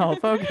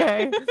myself,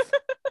 okay?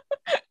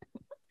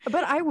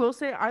 But I will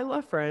say I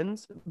love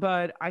friends,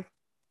 but I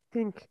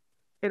think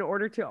in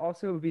order to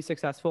also be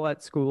successful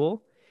at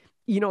school,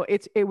 you know,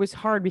 it was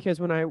hard because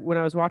when I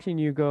was watching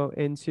you go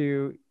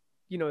into,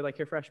 you know, like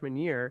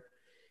your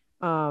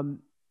um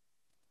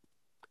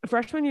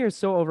freshman year is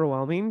so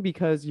overwhelming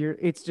because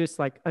it's just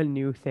like a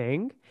new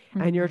thing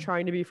and you're Mhm.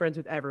 trying to be friends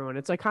with everyone.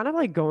 It's like kind of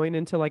like going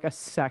into like a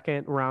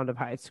second round of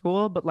high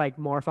school, but like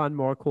more fun,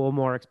 more cool,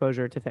 more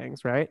exposure to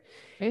things, right?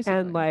 And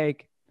Basically.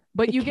 like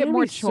But it you get can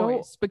more be so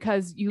choice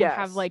because you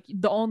have yes. like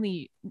the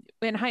only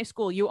in high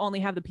school you only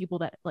have the people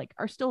that like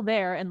are still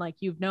there and like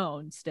you've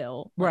known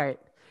still like Right.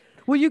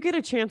 Well, you get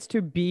a chance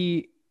to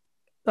be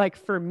like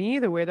for me,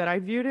 the way that I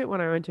viewed it when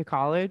I went to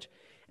college,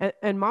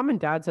 and mom and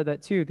dad said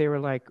that too. They were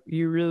like,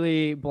 you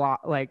really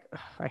block like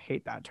I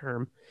hate that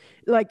term.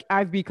 Like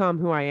I've become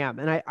who I am.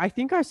 And I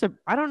think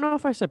I don't know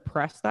if I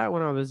suppressed that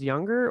when I was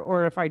younger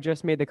or if I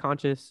just made the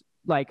conscious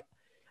like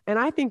and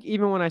I think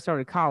even when I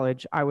started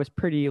college, I was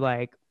pretty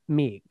like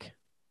meek.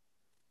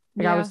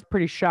 Like I yeah. was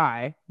pretty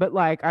shy, but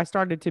like I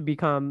started to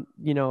become,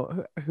 you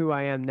know, who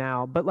I am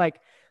now. But like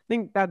I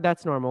think that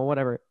that's normal,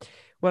 whatever.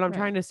 What I'm Right.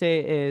 trying to say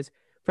is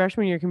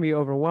freshman year can be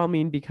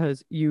overwhelming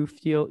because you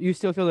still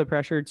feel the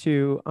pressure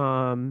to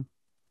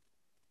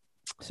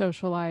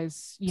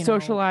Socialize, you know,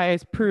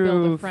 socialize, build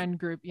a prove. friend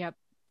group. Yep.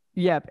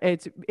 Yep,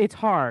 it's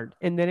hard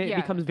and then it Yeah.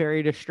 becomes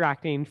very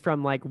distracting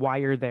from like why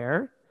you're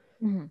there.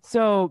 Mhm.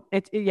 So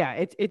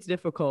it's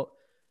difficult.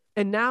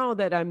 And now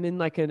that I'm in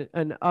like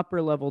an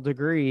upper level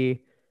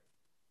degree,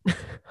 I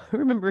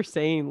remember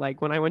saying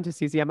like when I went to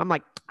CCM, I'm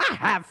like, I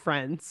have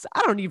friends.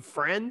 I don't need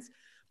friends.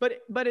 But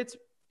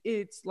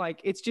it's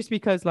like it's just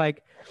because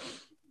like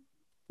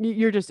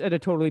you're just at a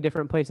totally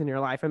different place in your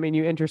life. I mean,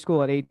 you enter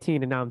school at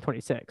 18 and now I'm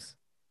 26.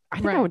 I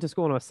think I Right. went to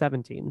school when I was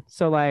 17.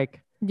 So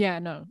like Yeah,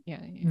 no.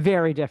 Yeah, yeah.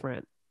 very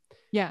different.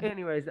 Yeah.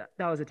 Anyways, that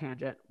was a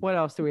tangent. What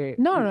else do we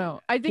No, no,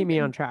 no. I keep think me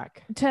on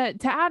track? to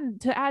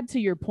add to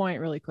your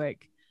point really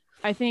quick,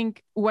 I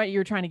think what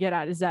you're trying to get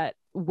at is that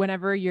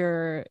whenever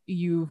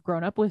you've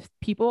grown up with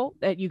people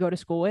that you go to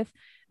school with,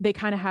 they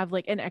kind of have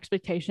like an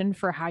expectation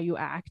for how you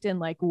act and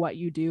like what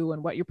you do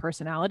and what your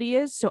personality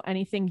is. So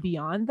anything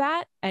beyond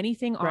that,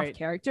 anything off Right.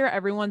 character,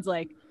 everyone's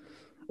like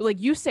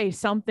you say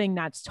something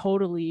that's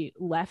totally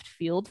left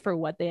field for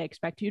what they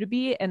expect you to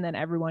be, and then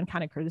everyone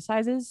kind of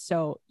criticizes.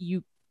 So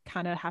you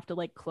kind of have to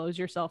like close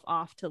yourself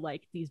off to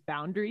like these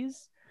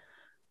boundaries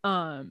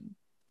um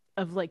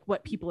of like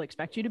what people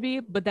expect you to be.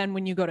 But then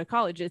when you go to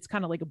college, it's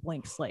kind of like a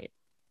blank slate.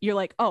 You're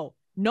like, oh,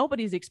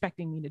 nobody's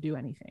expecting me to do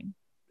anything.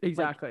 Like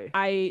Exactly.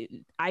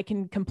 I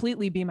can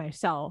completely be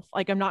myself.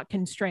 Like I'm not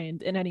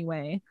constrained in any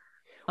way.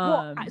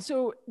 Well, um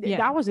so yeah.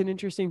 that was an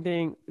interesting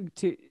thing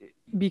to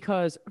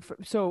because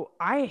so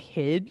I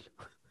hid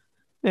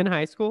in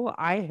high school.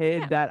 I Yeah.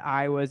 hid that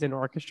I was in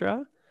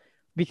orchestra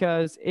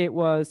because it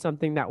was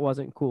something that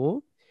wasn't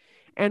cool.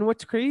 And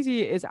what's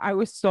crazy is I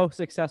was so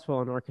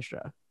successful in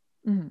orchestra.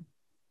 Mm-hmm.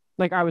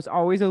 Like I was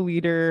always a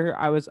leader.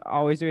 I was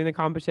always doing the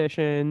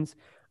competitions.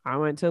 I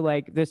went to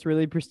like this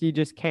really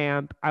prestigious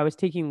camp. I was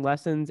taking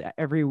lessons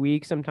every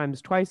week,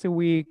 sometimes twice a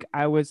week.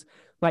 I was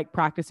like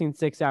practicing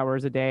 6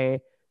 hours a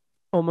day,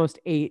 almost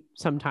eight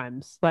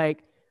sometimes.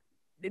 Like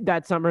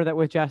that summer that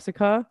with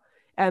Jessica.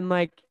 And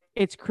like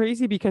it's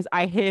crazy because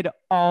I hid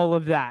all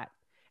of that.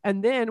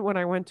 And then when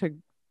I went to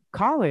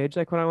college,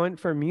 like when I went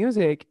for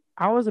music,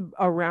 I was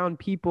around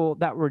people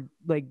that were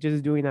like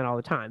just doing that all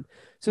the time.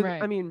 So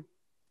Right. I mean,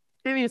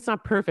 it's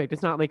not perfect.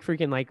 It's not like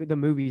freaking like the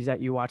movies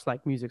that you watch,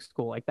 like music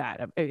school, like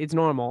that. It's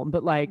normal,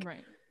 but like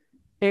Right.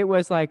 it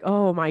was like,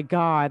 oh my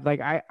God,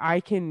 like I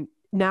can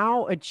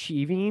now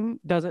achieving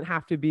doesn't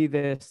have to be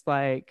this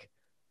like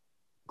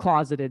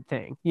closeted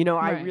thing. You know,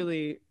 I Right.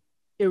 really,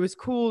 it was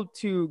cool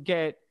to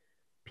get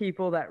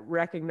people that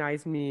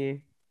recognize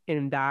me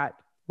in that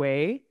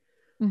way.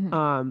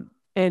 Mm-hmm.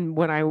 And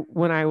when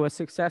I was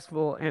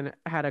successful and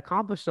had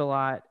accomplished a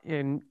lot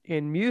in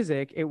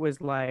music, it was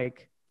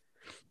like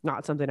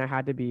not something I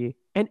had to be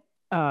and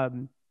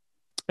um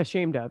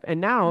ashamed of.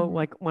 And now, Mm-hmm.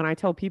 like when I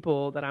tell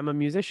people that I'm a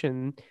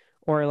musician,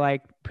 or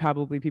like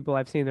probably people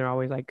I've seen, they're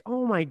always like,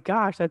 "Oh my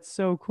gosh, that's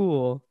so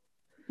cool."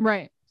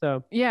 Right.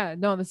 So, Yeah,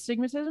 no, the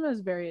stigmatism is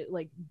very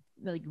like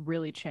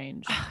really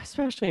changed,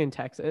 especially in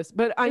Texas.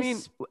 But I mean,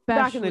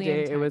 back in the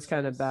especially in day, it was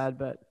kind of Texas. bad,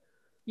 but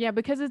Yeah,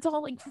 because it's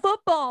all like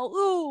football.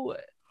 Ooh.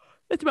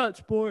 it's about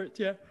sports.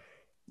 Yeah.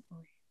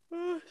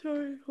 Oh,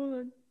 sorry.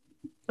 Hold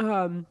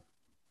on.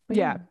 But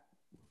yeah. Yeah.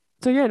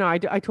 So yeah, no, I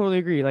totally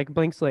agree. Like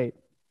blank slate.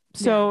 Yeah.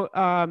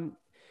 So,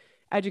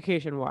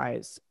 education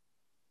wise,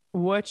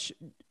 which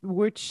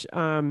which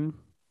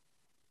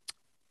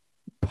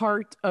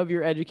part of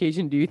your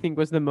education do you think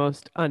was the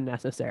most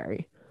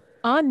unnecessary?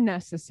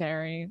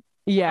 Unnecessary.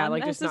 Yeah,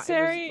 like just not, it was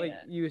Unnecessary. like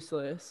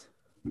useless.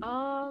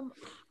 I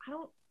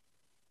don't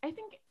I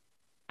think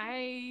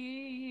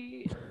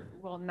I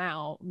well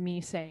now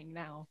me saying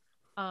now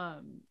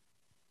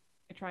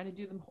I try to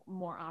do the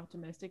more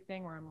optimistic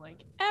thing where I'm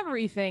like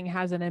everything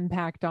has an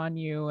impact on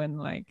you and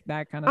like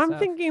that kind of I'm stuff.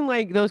 thinking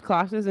like those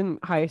classes in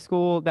high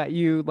school that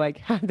you like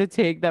had to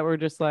take that were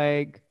just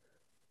like,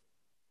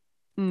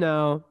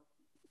 no.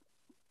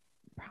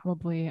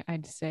 Probably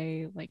I'd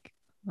say like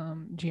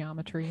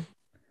geometry.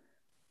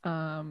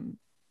 Um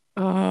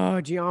Oh,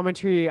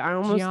 geometry. I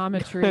almost got a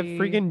Geometry,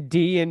 freaking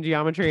D in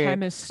geometry. And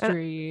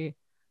chemistry.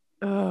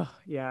 oh,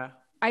 yeah.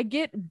 I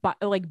get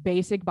like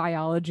basic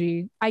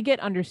biology. I get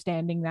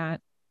understanding that.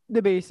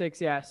 The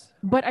basics, yes.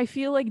 But I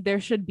feel like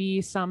there should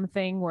be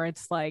something where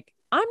it's like,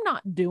 I'm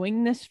not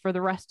doing this for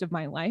the rest of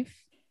my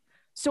life.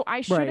 So I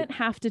Right. shouldn't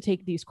have to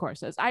take these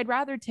courses. I'd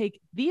rather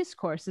take these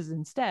courses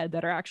instead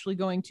that are actually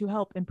going to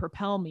help and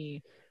propel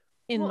me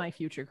in Well, my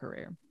future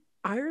career.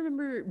 I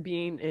remember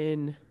being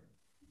in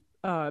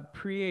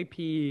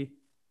pre-AP,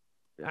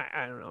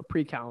 I don't know,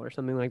 pre-cal or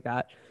something like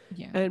that.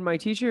 Yeah. And my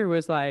teacher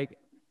was like,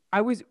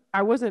 I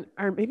wasn't,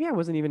 or maybe I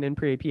wasn't even in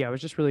pre-AP. I was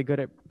just really good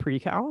at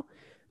pre-cal.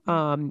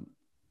 Um,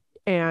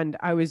 and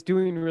I was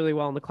doing really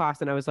well in the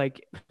class. And I was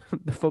like,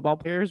 the football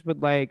players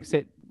would like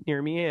sit near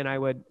me and I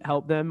would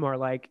help them or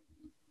like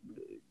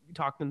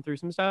talk them through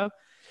some stuff.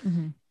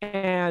 Mm-hmm.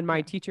 And my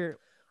Yeah. teacher,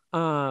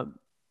 um,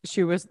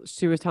 she was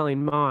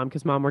telling mom,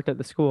 because mom worked at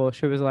the school.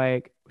 She was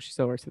like, she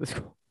still works at the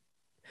school.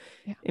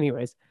 Yeah.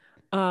 Anyways,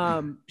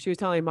 she was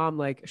telling mom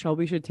like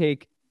Shelby should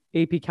take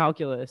AP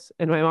calculus,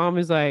 and my mom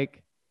was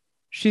like,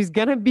 she's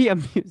gonna be a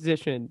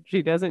musician.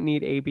 She doesn't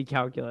need AP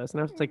calculus. And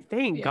I was like,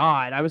 thank Yeah.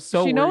 God. I was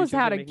so She worried knows she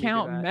was how gonna to make me do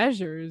count that.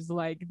 measures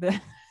like this.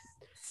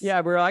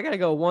 Yeah, bro, I gotta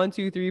go 1,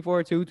 2, 3,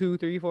 4, 2, 2,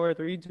 3, 4,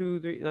 3, 2,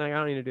 3. Like, I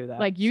don't need to do that.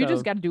 Like you just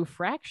So got to do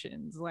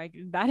fractions. Like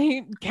that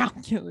ain't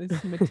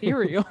calculus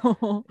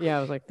material. yeah,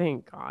 I was like,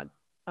 thank God.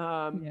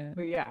 Yeah.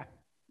 But yeah.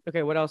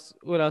 Okay, what else?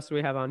 What else do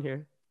we have on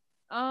here?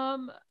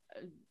 Um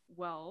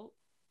well,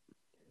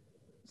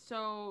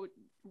 so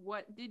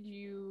what did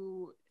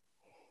you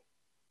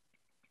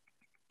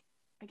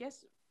I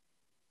guess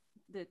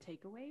the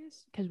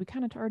takeaways, because we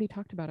kind of already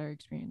talked about our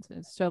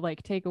experiences. So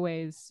like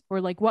takeaways,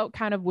 or like what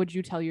kind of would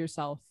you tell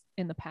yourself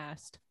in the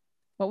past?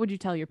 What would you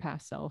tell your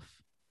past self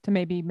to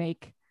maybe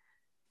make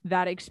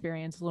that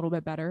experience a little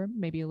bit better,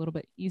 maybe a little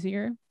bit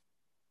easier?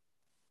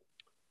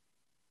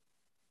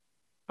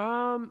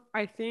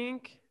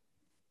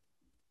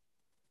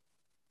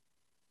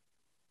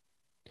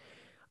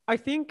 I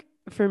think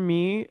for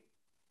me,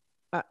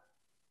 uh,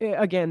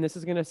 again, this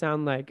is gonna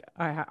sound like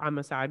I'm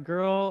a sad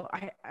girl.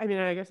 I mean,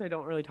 I guess I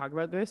don't really talk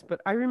about this, but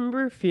I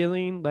remember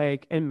feeling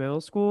like in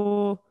middle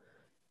school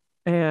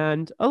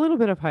and a little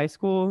bit of high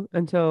school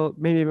until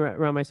maybe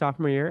around my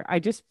sophomore year, I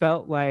just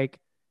felt like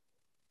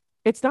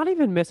it's not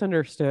even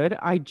misunderstood.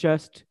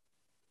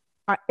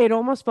 It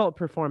almost felt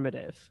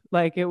performative.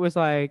 Like it was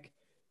like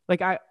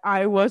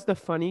I was the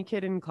funny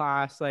kid in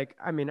class. Like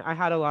I mean, I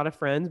had a lot of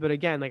friends, but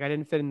again, like I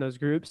didn't fit in those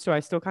groups, so I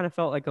still kind of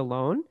felt like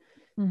alone.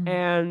 Mm-hmm.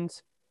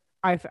 And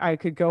I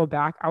could go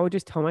back, I would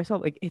just tell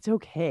myself like it's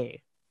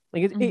okay.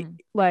 Like it Mm-hmm.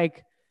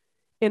 like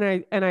and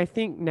I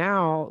think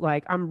now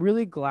like I'm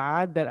really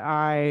glad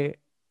that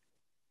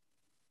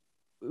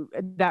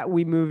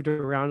we moved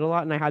around a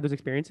lot and I had those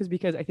experiences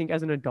because I think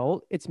as an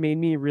adult, it's made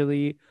me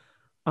really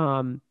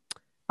um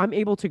I'm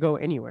able to go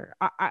anywhere.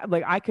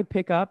 I could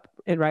pick up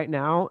and right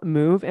now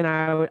move and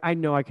I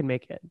know I can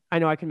make it. I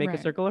know I can make a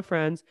Right. circle of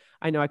friends.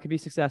 I know I could be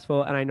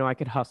successful and I know I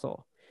could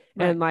hustle.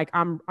 Right. And like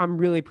I'm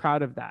really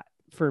proud of that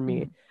for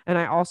me. Mm-hmm. And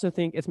I also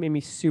think it's made me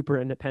super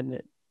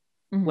independent.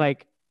 Mm-hmm.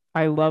 Like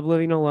I love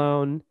living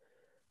alone.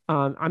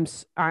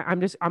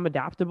 I'm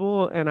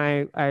adaptable and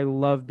I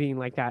love being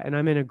like that. And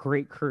I'm in a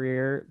great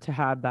career to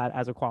have that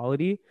as a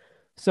quality.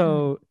 Mm-hmm.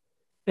 So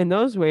in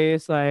those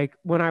ways, like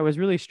when I was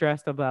really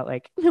stressed about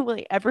like, will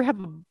I ever have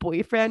a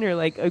boyfriend or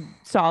like a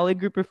solid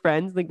group of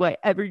friends? Like, will I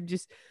ever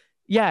just,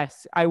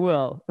 yes, I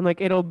will. And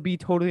like, it'll be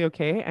totally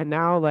okay. And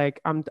now like,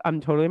 I'm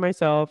totally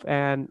myself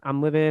and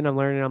I'm living, I'm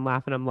learning, I'm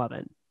laughing, I'm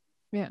loving.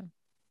 Yeah.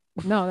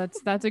 No,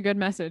 that's a good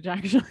message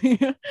actually.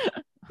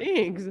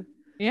 Thanks.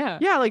 Yeah.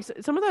 Yeah. Like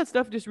some of that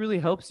stuff just really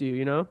helps you,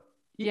 you know,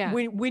 Yeah.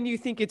 when you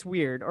think it's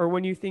weird or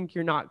when you think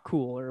you're not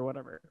cool or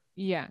whatever.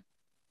 Yeah.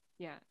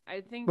 Yeah.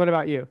 I think What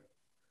about you?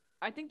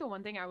 the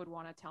one thing I would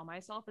want to tell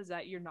myself is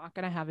that you're not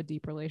going to have a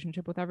deep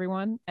relationship with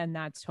everyone, and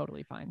that's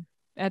totally fine.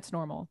 That's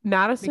normal.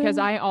 Because Madison?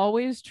 I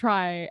always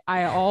try.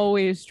 I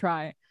always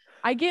try.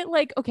 I get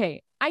like,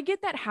 okay, I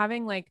get that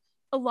having like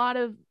a lot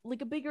of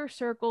like a bigger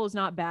circle is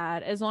not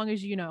bad as long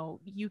as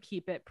you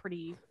keep it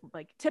pretty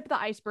like tip of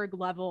the iceberg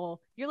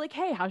level. You're like,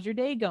 hey, how's your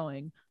day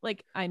going?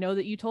 Like, I know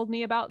that you told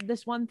me about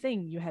this one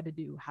thing you had to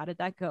do. How did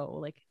that go?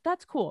 Like,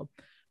 that's cool.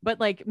 But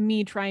like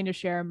me trying to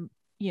share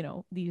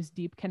these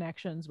deep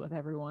connections with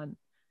everyone.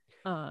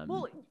 um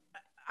Well,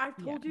 I've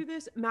yeah. told you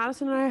this.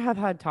 Madison and I have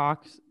had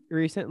talks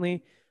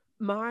recently.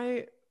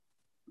 My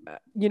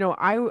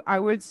I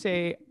would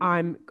say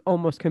I'm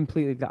almost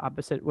completely the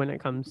opposite when it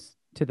comes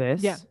to Yeah,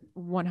 this.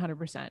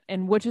 100%.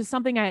 And which is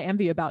something I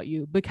envy about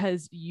you,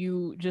 because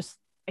you just,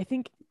 I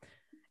think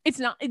it's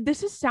not,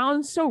 this is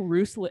sounds so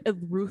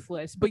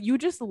ruthless, but you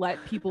just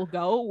let people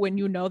go when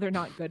you know they're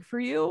not good for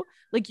you.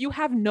 Like you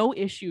have no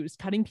issues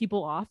cutting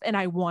people off, and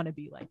I want to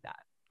be like that,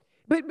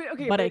 But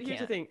okay, but I but here's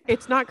the can't. thing.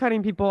 It's not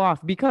cutting people off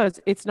because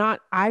it's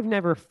not I've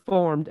never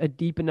formed a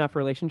deep enough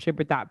relationship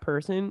with that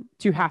person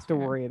to have That's to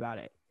fair. worry about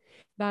it.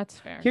 That's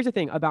fair. Here's the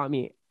thing about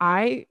me.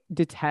 I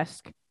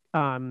detest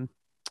um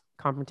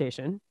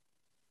confrontation.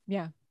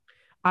 Yeah.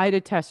 I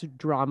detest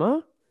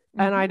drama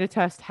and Mm-hmm. I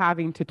detest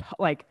having to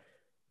like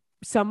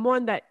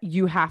someone that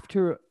you have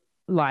to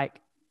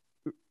like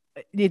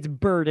it's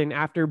burden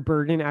after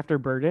burden after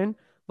burden.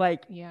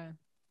 Like Yeah.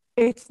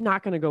 it's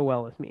not going to go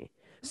well with me.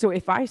 So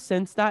if I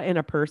sense that in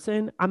a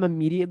person, I'm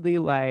immediately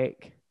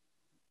like,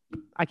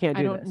 I can't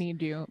I do don't this.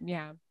 need you.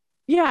 Yeah.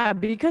 Yeah,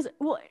 because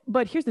well,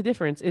 but here's the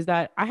difference is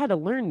that I had to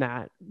learn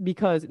that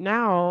because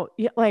now,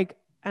 yeah, like,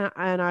 and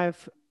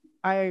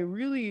I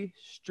really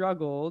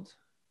struggled.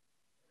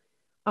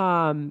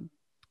 Um,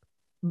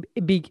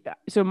 be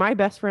so my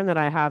best friend that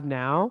I have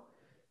now,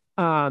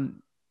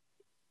 um,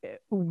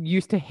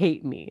 used to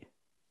hate me,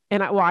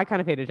 and I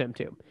kind of hated him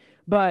too.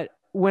 But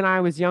when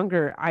I was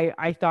younger,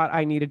 I thought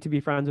I needed to be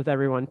friends with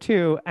everyone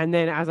too. And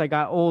then as I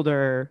got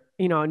older,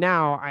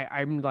 now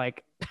I'm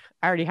like,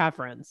 I already have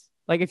friends.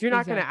 Like if you're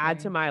not going to add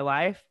to Exactly. my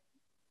life,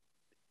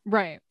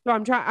 Right. so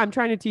I'm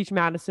trying to teach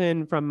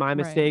Madison from my Right.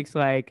 mistakes.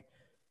 Like,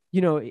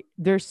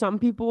 there's some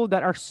people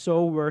that are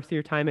so worth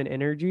your time and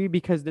energy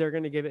because they're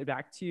going to give it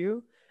back to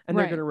you and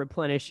they're going Right. to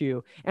replenish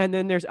you. And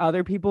then there's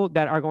other people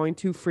that are going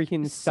to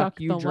freaking suck Suck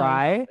you the life.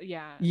 dry.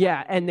 Yeah, out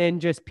Yeah. of And you. then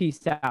just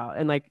peace out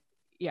and like,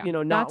 Yeah,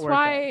 not that's worth it.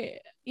 why.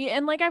 Yeah,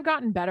 and like I've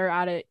gotten better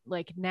at it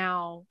like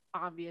now,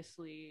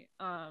 obviously.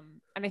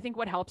 And I think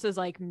what helps is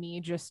like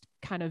me just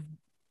kind of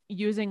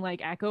using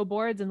like echo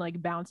boards and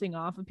like bouncing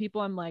off of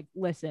people. I'm like,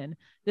 listen,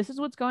 this is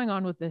what's going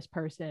on with this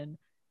person.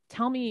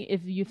 Tell me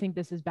if you think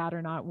this is bad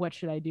or not. What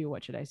should I do?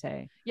 What should I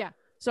say? Yeah.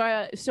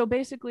 So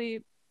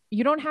basically,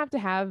 you don't have to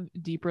have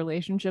deep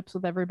relationships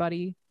with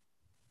everybody.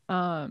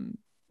 um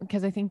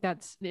because I think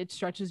it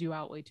stretches you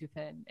out way too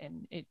thin,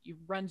 and it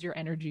runs your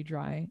energy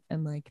dry,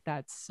 and like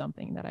that's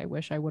something that I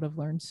wish I would have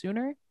learned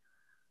sooner.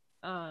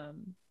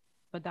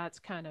 But that's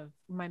kind of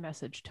my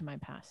message to my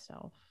past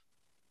self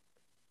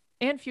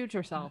and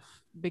future self,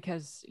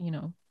 because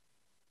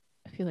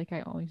I feel like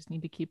I always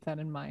need to keep that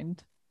in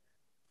mind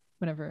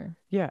whenever.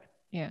 Yeah.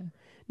 Yeah.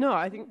 No,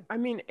 I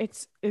mean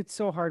it's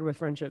so hard with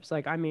friendships.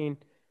 Like I mean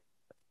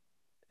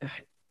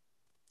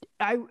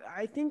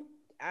I think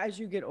as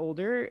you get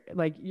older,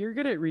 like you're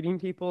good at reading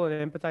people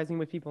and empathizing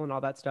with people and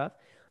all that stuff.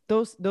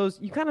 Those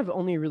you kind of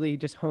only really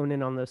just hone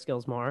in on those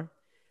skills more.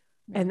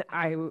 Yeah. And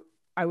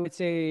I would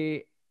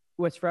say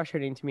what's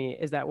frustrating to me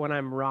is that when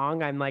I'm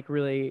wrong, I'm like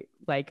really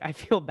like I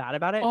feel bad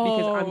about it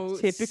because I'm Oh,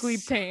 typically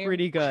same.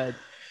 pretty good.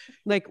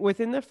 Like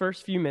within the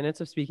first few minutes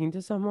of speaking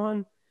to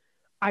someone,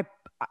 I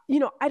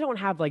I don't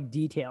have like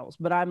details,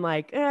 but I'm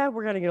like,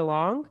 we're gonna get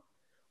along,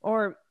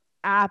 or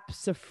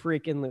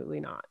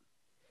abso-freaking-lutely not.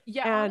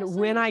 Yeah, And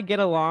when honestly. I get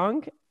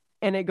along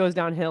and it goes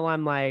downhill,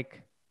 I'm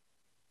like,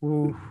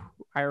 ooh,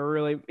 I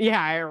really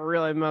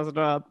messed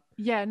up.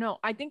 Yeah, no,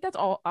 I think that's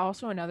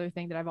also another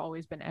thing that I've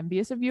always been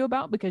envious of you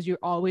about, because you're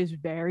always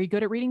very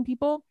good at reading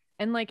people.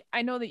 And like,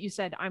 I know that you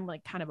said I'm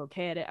like kind of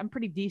okay at it. I'm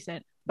pretty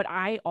decent, but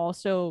I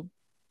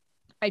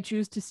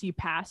choose to see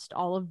past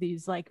all of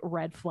these like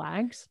red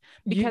flags,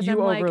 because You I'm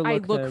like, I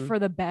overlook look them. for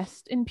the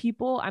best in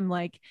people. I'm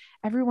like,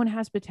 everyone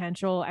has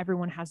potential,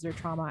 everyone has their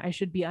trauma. I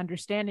should be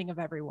understanding of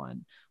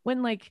everyone.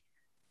 When like,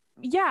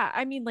 yeah,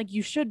 I mean, like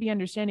you should be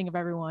understanding of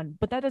everyone,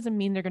 but that doesn't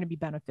mean they're going to be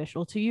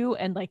beneficial to you,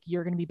 and like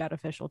you're going to be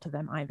beneficial to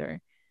them either.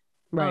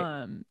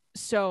 Right,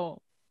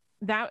 So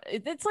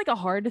it's like a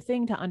hard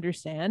thing to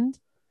understand.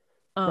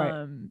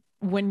 right.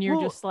 When you're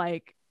Well, just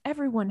like,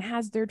 everyone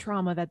has their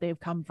trauma that they've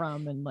come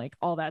from and like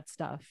all that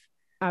stuff.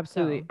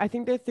 absolutely. So I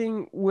think the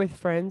thing with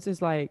friends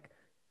is like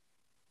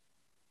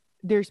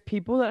there's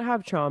people that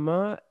have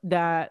trauma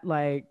that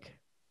like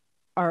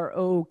are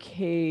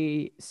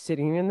okay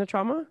sitting in the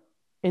trauma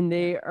and yeah.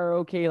 they are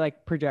okay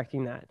like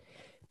projecting that.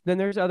 Then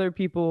there's other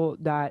people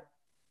that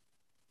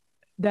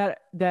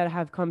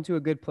have come to a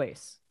good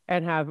place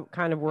and have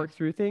kind of Yeah. worked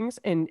through things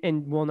and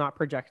will not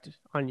project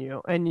on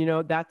you. And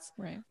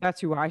Right.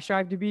 that's who I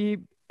strive to be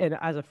and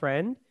as a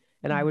friend.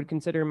 And I Mm-hmm. would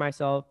consider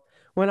myself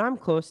when I'm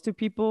close to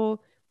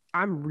people,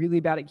 I'm really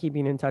bad at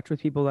keeping in touch with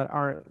people that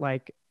aren't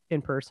like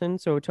in person.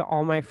 So to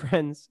all my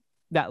friends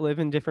that live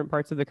in different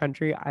parts of the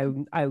country,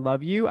 I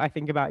love you. I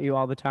think about you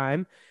all the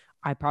time.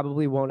 I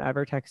probably won't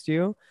ever text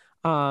you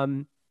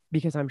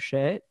because I'm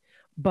shit.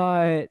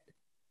 But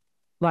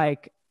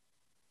like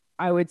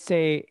I would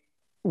say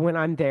when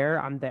I'm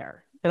there, I'm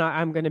there. And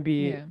I'm going to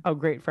be Yeah. a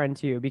great friend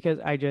to you because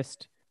I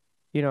just,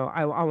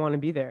 I want to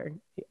be there.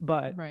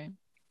 But, Right.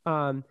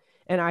 um,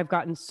 and I've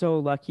gotten so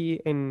lucky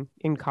in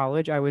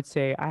college. I would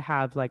say I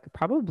have like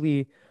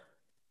probably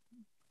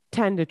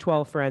 10 to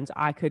 12 friends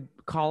I could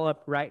call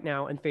up right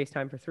now and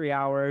FaceTime for 3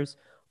 hours,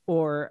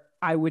 or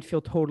I would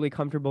feel totally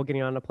comfortable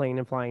getting on a plane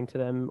and flying to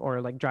them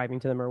or like driving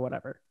to them or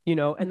whatever, and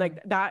Mm-hmm.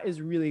 like that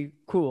is really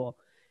cool.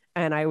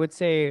 And I would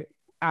say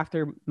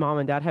after mom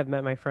and dad have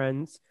met my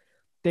friends,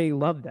 they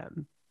love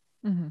them.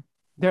 Mm-hmm.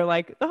 They're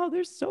like, oh,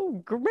 they're so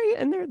great,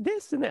 and they're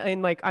this and that.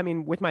 And like, I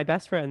mean, with my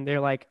best friend, they're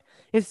like,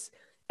 is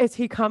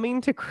he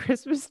coming to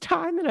Christmas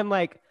time? And I'm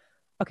like,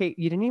 okay,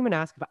 you didn't even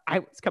ask if I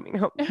was coming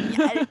home.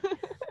 Yeah,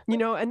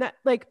 and that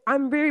like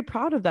I'm very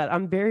proud of that.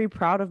 I'm very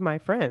proud of my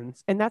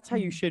friends, and that's how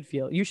you Mhm. should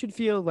feel. You should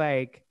feel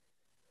like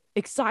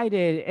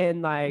excited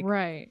and like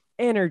Right.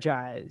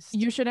 energized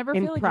You should never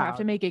and feel like you have to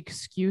proud. make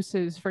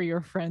excuses for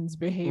your friend's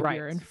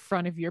behavior in Right.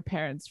 front of your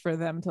parents for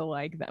them to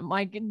like them.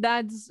 Like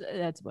that's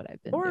what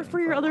I've been Or doing for for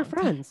your a other long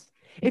time. friends.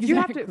 If you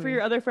have to for Exactly.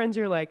 your other friends,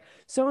 you're like,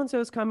 so and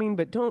so's coming,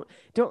 but don't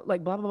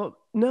like blah blah blah.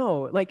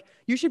 No, like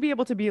you should be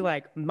able to be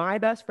like, my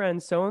best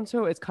friend so and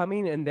so is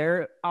coming and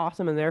they're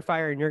awesome and they're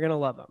fire and you're gonna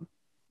love them.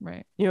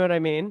 Right. You know what I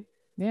mean?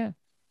 Yeah.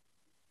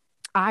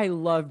 I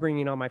love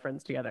bringing all my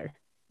friends together.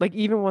 Like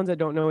even ones that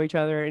don't know each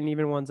other and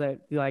even ones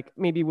that like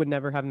maybe would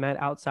never have met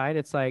outside.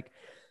 It's like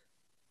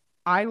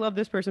I love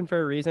this person for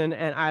a reason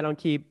and I don't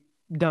keep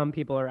dumb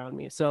people around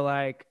me. So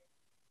like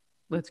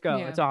let's go.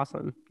 Yeah. It's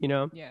awesome.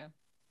 Yeah.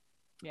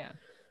 Yeah.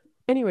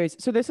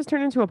 Anyways, so this has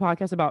turned into a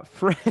podcast about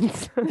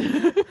friends.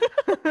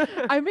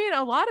 I mean,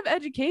 a lot of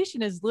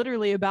education is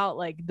literally about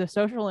like the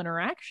social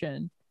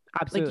interaction,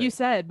 like you Absolutely.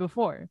 said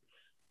before.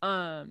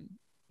 Um,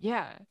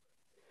 yeah,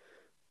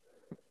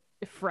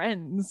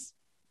 friends.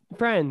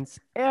 Friends.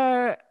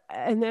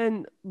 And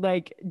then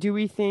like do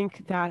we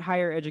think that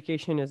higher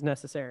education is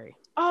necessary?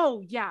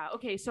 Oh, yeah.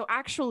 Okay, so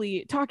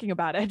actually talking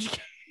about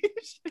education.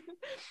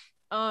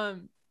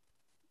 um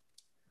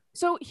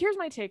so here's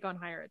my take on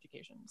higher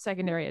education,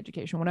 secondary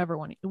education,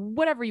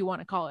 whatever you want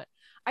to call it.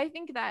 I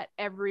think that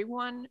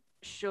everyone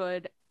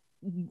should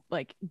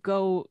like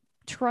go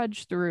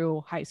trudge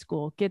through high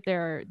school, get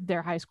their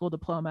high school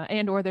diploma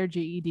and or their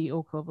GED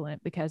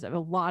equivalent, because a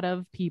lot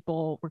of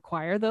people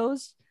require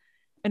those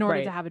in order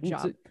to Right. have a So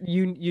job.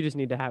 you just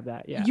need to have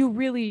that. Yeah. You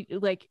really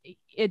like,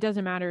 it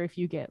doesn't matter if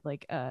you get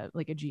like a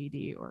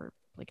GED or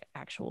like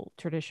actual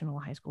traditional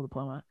high school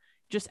diploma.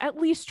 just at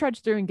least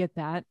trudge through and get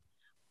that.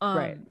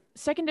 Right.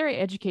 Secondary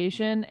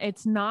education,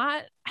 it's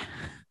not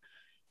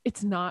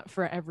it's not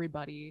for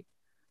everybody.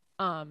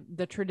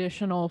 The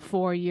traditional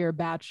 4-year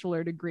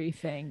bachelor degree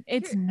thing,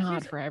 it's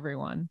not for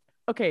everyone.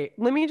 Okay,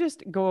 let me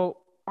just go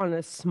on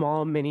a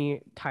small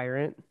mini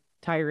tirade,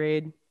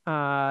 vent.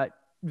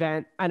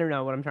 I don't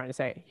know what I'm trying to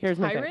say. Here's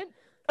my thing. Tyrant?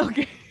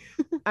 Okay.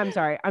 I'm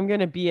sorry. I'm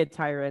gonna be a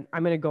tyrant.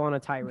 I'm gonna go on a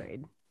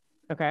tirade.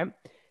 Okay.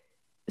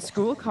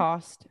 School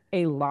costs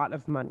a lot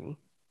of money.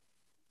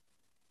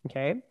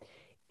 Okay.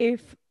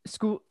 If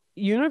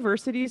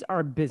universities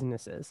are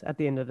businesses at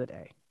the end of the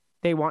day,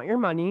 they want your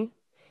money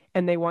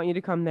and they want you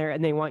to come there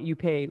and they want you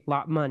pay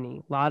lot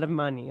of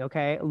money.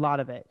 Okay. A lot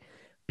of it.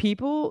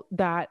 People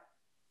that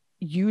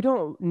you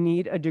don't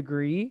need a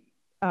degree.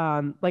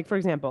 Like for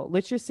example,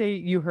 let's just say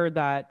you heard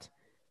that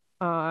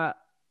uh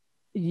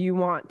you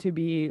want to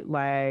be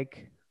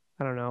like,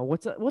 I don't know,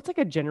 what's like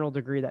a general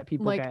degree that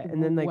people Like, get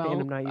and then like they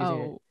end well, up not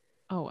using it.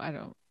 I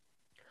don't.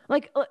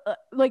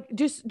 Like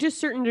just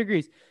certain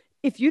degrees.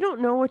 If you don't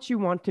know what you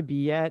want to be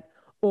yet,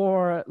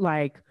 or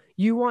like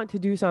you want to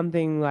do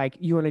something like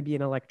you want to be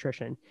an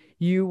electrician,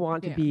 you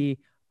want to Yeah. be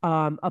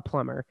a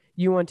plumber,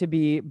 you want to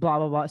be blah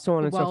blah blah, so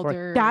on A and so forth.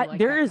 welder, That like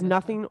there that is kind of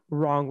nothing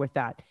wrong with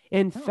that.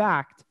 In Oh.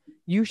 fact,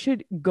 you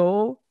should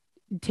go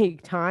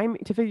take time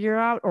to figure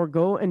out or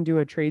go and do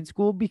a trade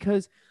school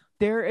because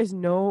there is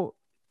no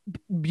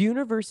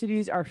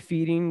universities are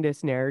feeding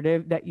this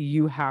narrative that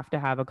you have to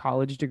have a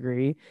college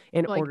degree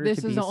in Like, order this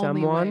to is be the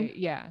only someone. way.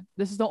 Yeah.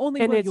 This is the only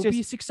And way it's you'll be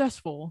just,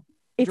 successful.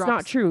 it's not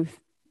Drops true.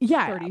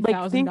 Yeah, like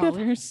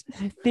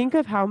 $30,000. think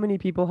of how many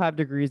people have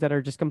degrees that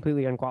are just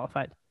completely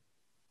unqualified.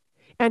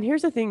 And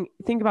here's the thing,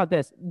 think about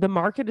this. The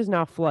market is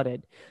now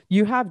flooded.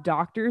 You have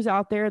doctors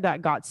out there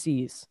that got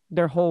C's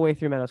their whole way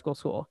through medical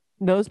school.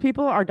 Those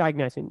people are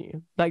diagnosing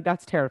you. Like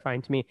that's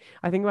terrifying to me.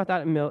 I think about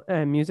that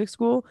in music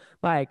school.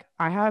 Like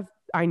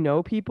I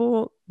know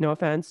people, no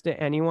offense to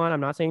anyone, I'm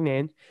not saying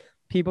names,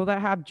 people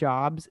that have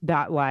jobs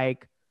that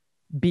like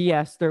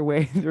BS their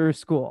way through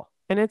school.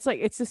 And it's like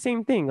it's the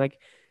same thing. Like,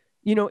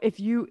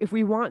 if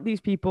we want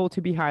these people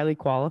to be highly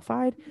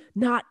qualified,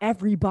 not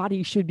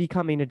everybody should be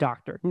becoming a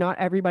doctor. Not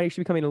everybody should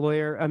be becoming a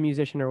lawyer, a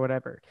musician, or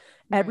whatever.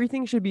 Right.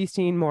 Everything should be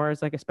seen more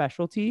as like a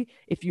specialty.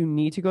 If you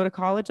need to go to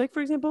college, like for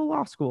example,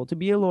 law school to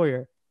be a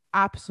lawyer,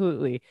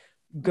 absolutely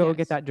go get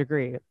Yes. that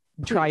degree.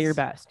 Try your Please.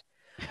 best.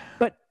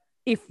 But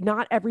if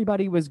not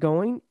everybody was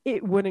going,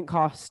 it wouldn't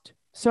cost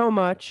so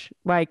much.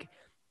 Like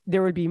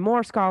there would be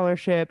more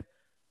scholarship,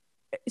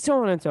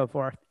 so on and so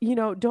forth.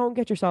 Don't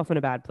get yourself in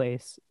a bad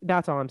place.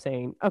 That's all I'm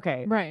saying.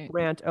 Okay, Right.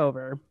 rant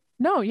over.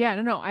 No,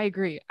 yeah, no, I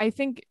agree. I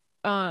think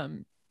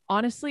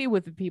honestly,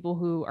 with the people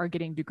who are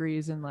getting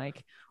degrees and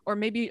like, or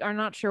maybe are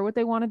not sure what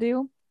they want to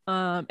do,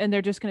 and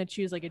they're just gonna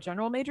choose like a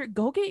general major,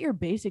 go get your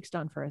basics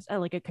done first at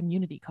like a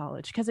community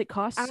college because it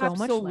costs so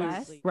much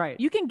less. Right.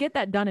 You can get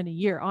that done in a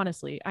year,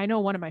 honestly. I know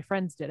one of my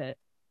friends did it,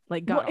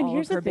 like got and all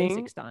here's of her the thing.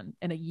 basics done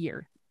in a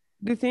year.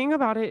 The thing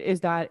about it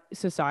is that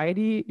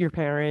society, your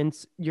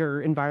parents,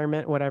 your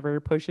environment, whatever,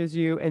 pushes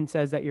you and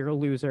says that you're a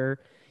loser.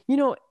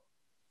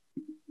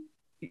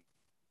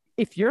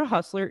 If you're a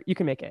hustler, you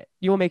can make it.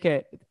 You will make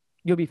it.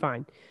 You'll be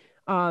fine.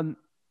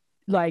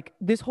 Like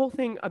this whole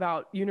thing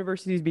about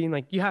universities being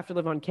like you have to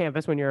live on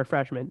campus when you're a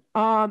freshman.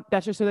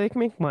 That's just so they can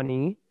make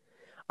money.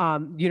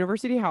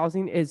 University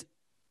housing is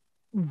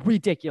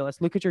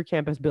ridiculous. Look at your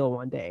campus bill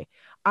one day.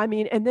 I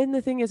mean, and then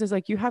the thing is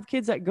like you have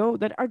kids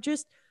that are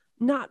just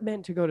not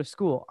meant to go to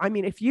school. I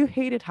mean, if you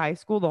hated high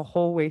school the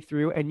whole way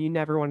through and you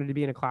never wanted to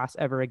be in a class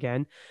ever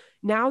again,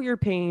 now you're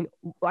paying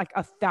like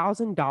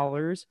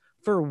 $1,000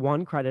 for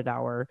 1 credit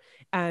hour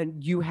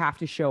and you have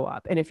to show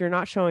up. And if you're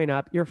not showing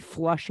up, you're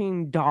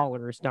flushing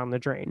dollars down the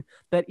drain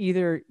that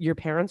either your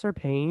parents are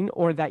paying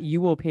or that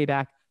you will pay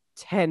back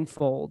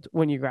tenfold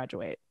when you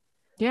graduate.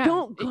 Yeah.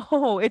 Don't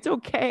go. It's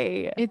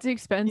okay. It's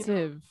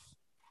expensive.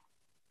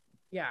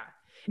 Yeah.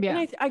 Yeah.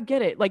 And I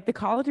get it. Like the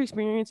college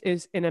experience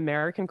is in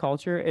American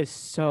culture is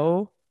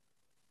so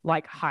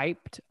like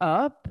hyped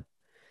up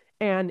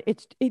and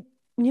it's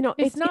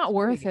not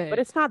worth it. But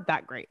it's not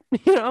that great.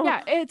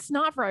 Yeah, it's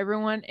not for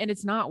everyone and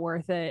it's not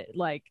worth it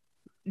like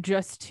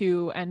just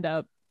to end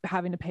up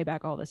having to pay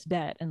back all this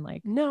debt and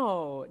like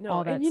no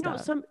all that and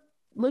stuff.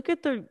 Look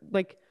at the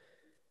like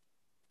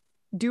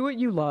do what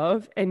you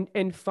love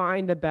and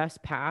find the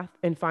best path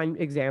and find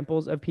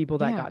examples of people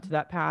that got to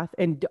that path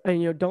and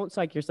don't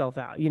psych yourself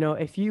out.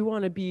 If you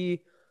want to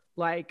be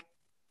like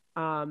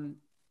a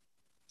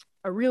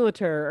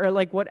realtor or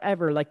like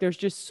whatever, like there's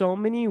just so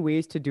many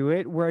ways to do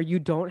it where you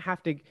don't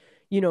have to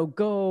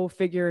go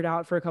figure it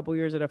out for a couple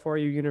years at a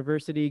 4-year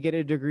university, get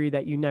a degree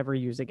that you never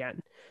use again.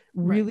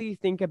 Really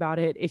think about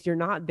it. If you're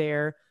not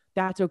there,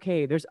 that's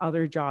okay. There's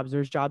other jobs.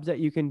 There's jobs that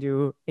you can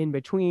do in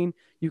between.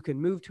 You can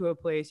move to a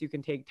place. You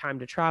can take time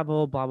to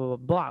travel, blah, blah, blah,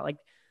 blah. Like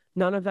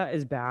none of that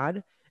is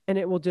bad. And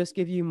it will just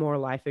give you more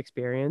life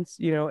experience.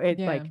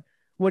 Like,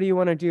 what do you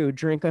want to do?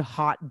 Drink a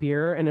hot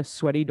beer in a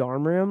sweaty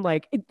dorm room?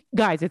 Like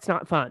guys, it's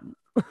not fun.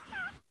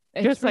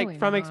 Just really like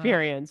from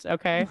experience.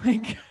 Okay.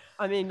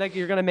 I mean, like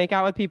you're gonna make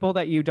out with people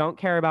that you don't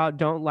care about,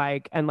 don't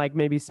like, and like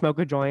maybe smoke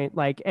a joint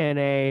like in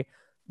a,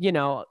 you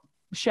know,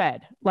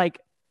 shed. Like,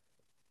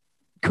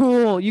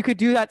 cool, you could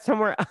do that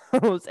somewhere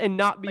else and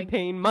not be Like,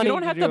 paying you money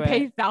don't to have do to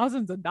pay it.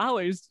 thousands of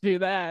dollars to do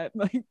that.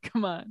 Like,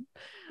 come on.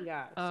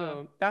 Yeah,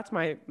 so that's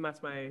my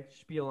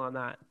spiel on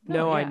that. No,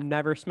 No, I yeah.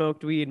 never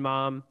smoked weed,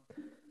 Mom.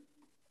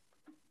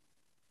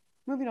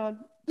 Moving on.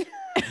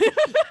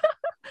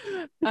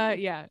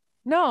 Yeah.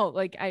 No,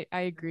 like I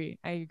agree.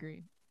 I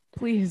agree.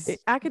 Please get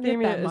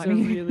Academia that is a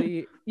money.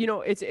 really,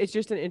 it's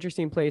just an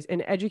interesting place,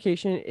 and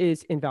education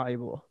is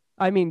invaluable.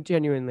 I mean,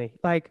 genuinely,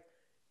 like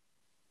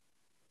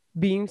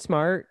being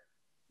smart,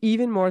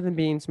 even more than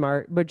being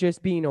smart, but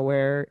just being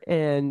aware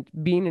and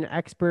being an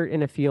expert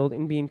in a field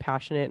and being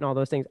passionate and all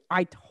those things.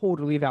 I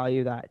totally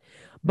value that.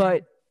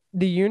 But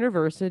the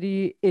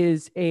university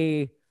is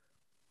a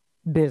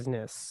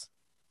business.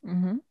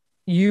 Mm-hmm.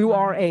 You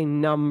are a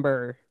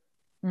number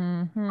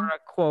Mm-hmm. or a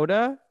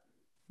quota.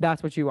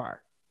 That's what you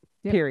are.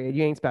 Yep. Period.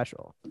 You ain't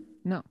special.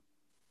 No,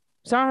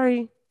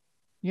 Sorry.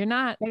 you're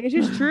not. Like, it's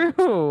just true,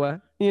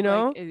 you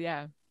know? Like,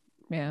 yeah.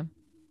 Yeah.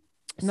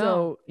 No.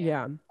 So,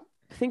 yeah.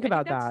 Think I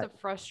about think that's that. the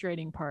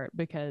frustrating part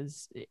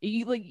because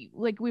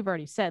like we've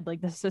already said, like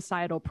the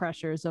societal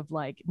pressures of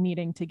like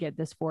needing to get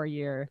this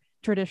 4-year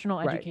traditional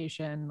Right.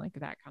 education, like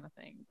that kind of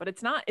thing. But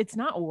it's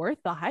not worth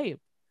the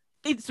hype.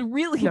 It's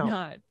really No.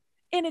 not.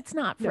 And it's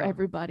not for No.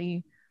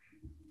 everybody.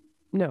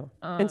 No.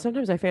 And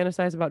sometimes I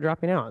fantasize about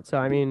dropping out. So,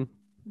 I mean,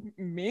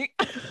 me.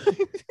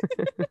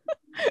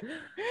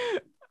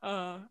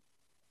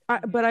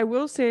 but I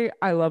will say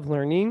I love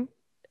learning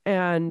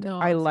and No,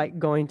 I same. like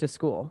going to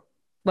school.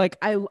 Like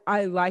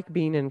I like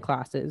being in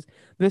classes.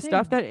 The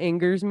stuff Same. that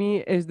angers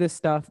me is the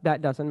stuff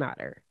that doesn't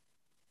matter.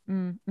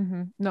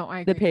 Mm-hmm. No,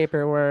 I The agree.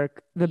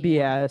 paperwork, the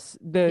Yeah. BS,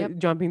 the Yep.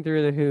 jumping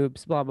through the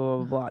hoops, blah blah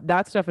blah blah.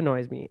 That stuff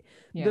annoys me.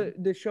 Yeah.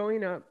 The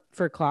showing up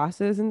for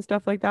classes and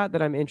stuff like that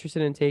I'm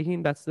interested in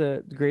taking, that's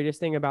the greatest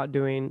thing about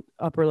doing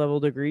upper level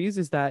degrees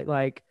is that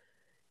like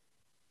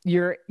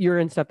you're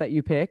in stuff that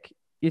you pick.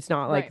 It's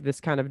not like Right.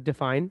 this kind of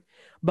defined,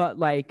 but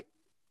like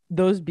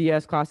those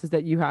BS classes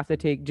that you have to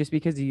take just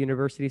because the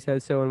university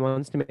says so and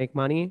wants to make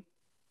money,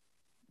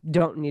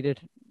 don't need it.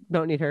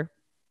 Don't need her.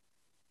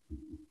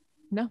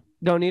 No.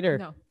 Don't need her.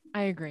 No,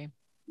 I agree.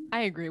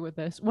 I agree with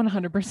this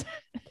 100%.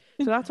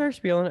 So that's our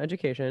spiel on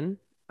education.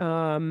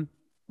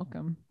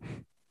 Welcome.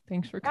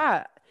 Thanks for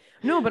Yeah.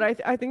 No, but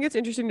I think it's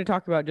interesting to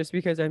talk about just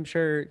because I'm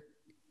sure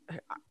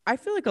I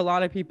feel like a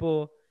lot of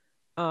people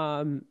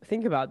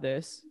think about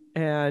this,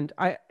 and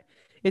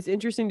it's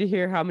interesting to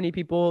hear how many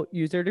people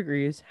use their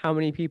degrees, how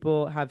many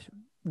people have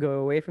go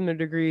away from their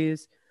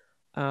degrees,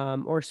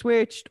 or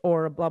switched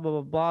or blah blah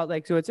blah blah.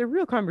 Like, so it's a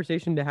real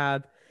conversation to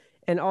have,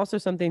 and also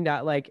something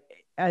that like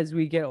as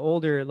we get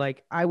older,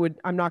 like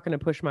I'm not going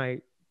to push my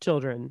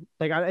children.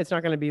 Like, it's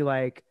not going to be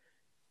like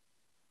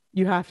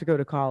you have to go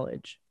to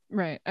college.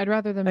 Right. I'd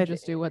rather them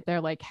just do what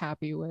they're like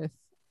happy with.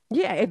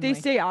 Yeah, if And, they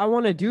like, say I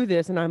want to do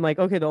this, and I'm like,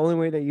 okay, the only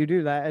way that you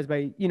do that is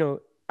by,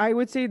 I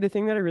would say the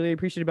thing that I really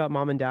appreciate about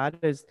mom and dad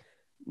is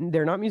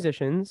they're not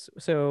musicians.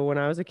 So when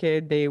I was a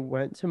kid, they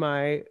went to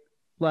my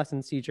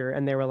lessons teacher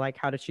and they were like,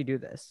 how did she do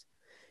this?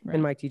 right.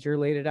 And my teacher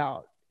laid it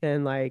out.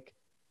 And like,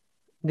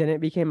 then it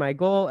became my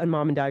goal, and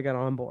mom and dad got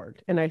on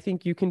board. And I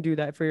think you can do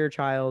that for your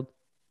child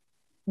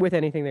with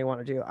anything they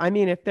want to do. I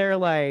mean, if they're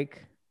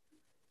like,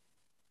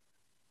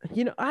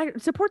 I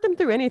support them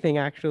through anything,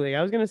 actually.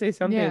 I was going to say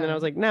something, and then I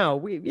was like, no,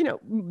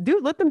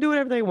 let them do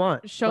whatever they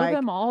want. Show like,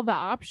 them all the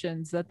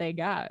options that they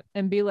got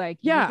and be like,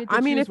 yeah, you get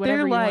to choose if whatever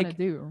they're you want like,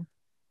 to do.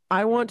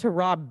 I want to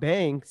rob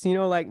banks,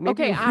 like maybe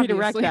Okay,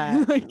 redirect obviously.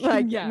 that.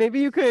 Like, yeah. Maybe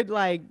you could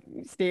like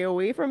stay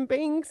away from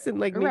banks and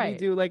like maybe Right.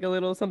 do like a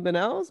little something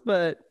else.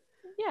 But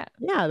yeah,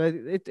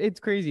 it's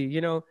crazy,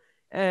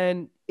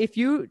 And if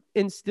you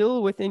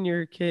instill within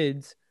your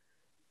kids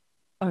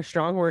a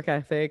strong work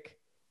ethic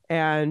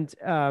and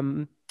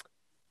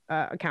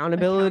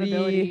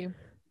accountability,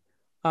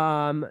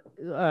 what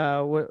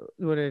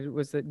it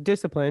was, the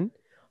discipline,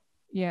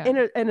 Yeah.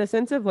 in a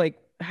sense of like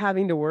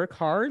having to work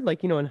hard,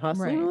 like, and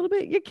hustling Right. a little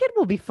bit, your kid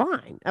will be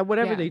fine at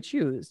whatever Yeah. they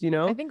choose,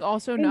 I think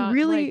also And not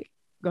really like,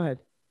 go ahead.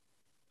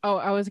 oh,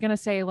 I was gonna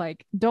say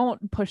like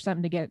don't push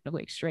them to get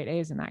like straight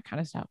A's and that kind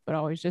of stuff, but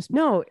always just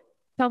No,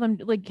 tell them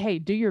like, hey,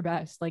 do your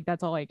best. Like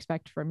that's all I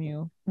expect from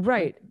you.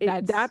 right.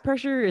 Like, That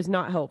pressure is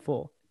not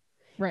helpful.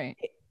 Right.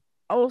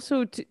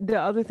 Also, the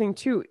other thing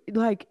too,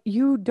 like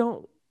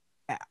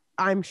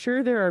I'm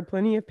sure there are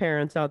plenty of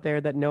parents out there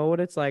that know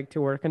what it's like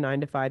to work a 9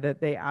 to 5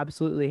 that they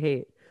absolutely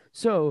hate.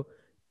 So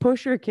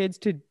push your kids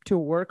to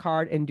work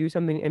hard and do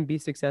something and be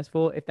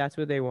successful if that's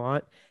what they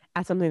want,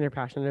 at something they're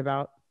passionate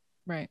about.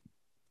 Right.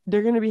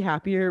 They're going to be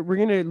happier. We're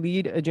going to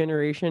lead a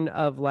generation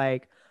of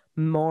like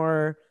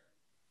more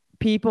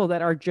people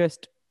that are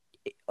just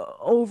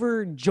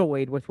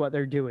overjoyed with what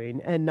they're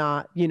doing and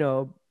not,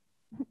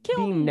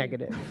 being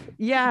negative.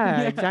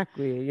 Yeah, Yeah.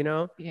 exactly.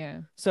 Yeah.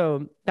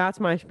 So that's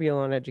my spiel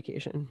on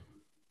education.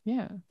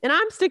 Yeah. And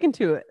I'm sticking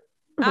to it.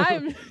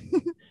 I'm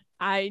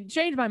I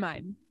changed my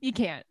mind. You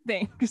can't.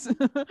 Thanks.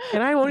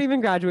 And I won't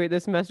even graduate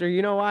this semester.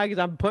 You know why? Because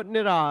I'm putting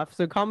it off.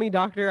 So call me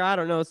doctor, I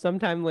don't know,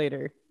 sometime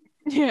later.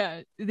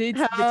 Yeah, it's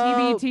the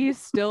Help. TBT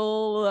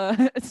still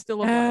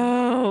still applies.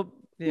 Help.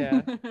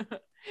 Yeah.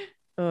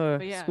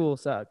 But yeah, School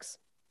sucks.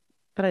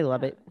 But I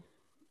love yeah. it.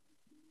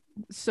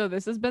 So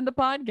this has been the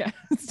podcast.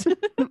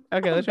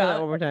 Okay, let's try that About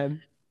one more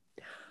time.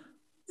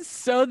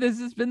 so this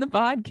has been the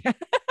podcast.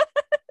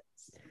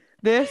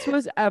 This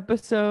was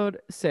episode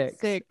 6.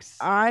 6.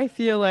 I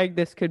feel like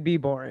this could be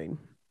boring.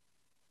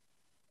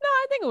 No,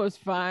 I think it was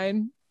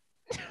fine.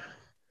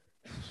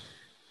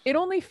 It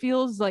only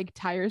feels like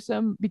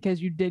tiresome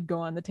because you did go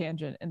on the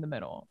tangent in the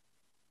middle.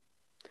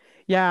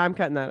 Yeah, I'm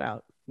cutting that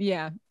out.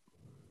 Yeah,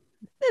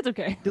 it's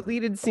okay.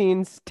 Deleted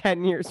scenes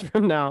 10 years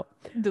from now.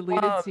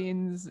 Deleted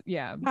scenes.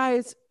 Yeah.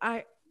 Guys,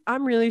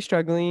 I'm really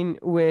struggling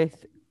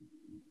with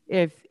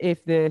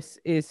if this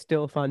is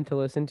still fun to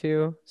listen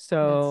to.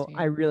 So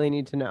I really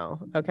need to know.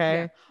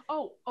 Okay.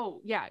 Yeah.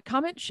 Oh, yeah.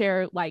 Comment,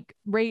 share, like,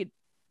 rate,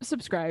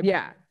 subscribe.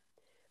 Yeah.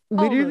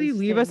 Literally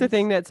leave us a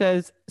thing things. that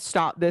says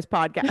stop this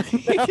podcast.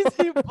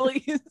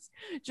 Please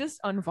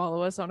just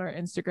unfollow us on our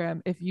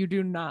Instagram if you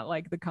do not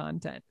like the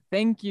content.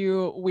 Thank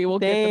you. We will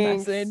get the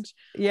Thanks. message.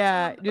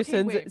 Yeah. Just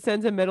Okay,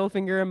 sends a middle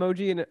finger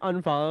emoji and it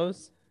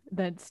unfollows.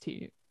 That's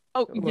tea.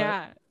 Oh, What?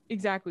 yeah,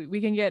 exactly.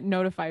 We can get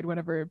notified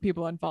whenever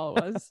people unfollow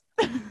us.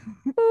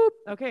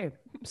 Okay.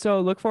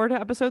 So look forward to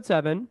episode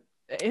 7.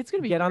 It's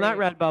gonna be Get on that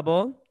great.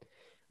 Redbubble.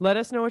 Let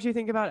us know what you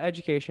think about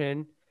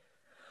education.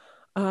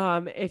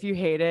 If you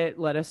hate it,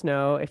 let us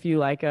know. If you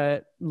like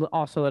it,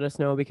 also let us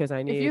know because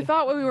I need. If you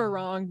thought we were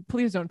wrong,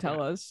 please don't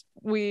tell us.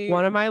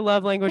 One of my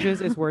love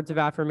languages is words of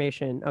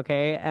affirmation.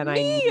 Okay, and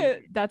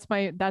that's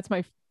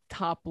my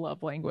top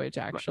love language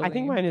actually. I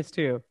think mine is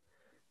too.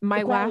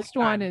 My last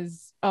one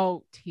is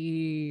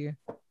tea.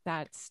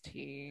 That's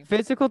tea.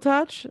 Physical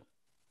touch.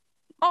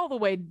 All the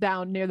way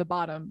down near the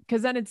bottom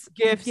because then it's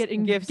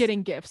getting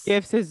gifts.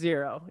 Gifts is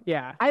 0.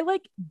 Yeah. I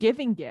like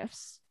giving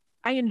gifts.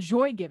 I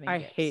enjoy giving I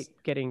gifts. hate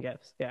getting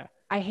gifts. Yeah.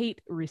 I hate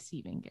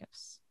receiving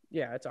gifts.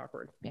 Yeah, it's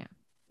awkward. Yeah.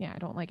 Yeah, I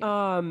don't like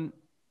it.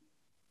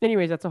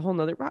 Anyways, that's a whole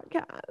nother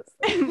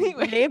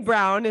podcast. Dave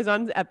Brown is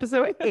on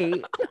episode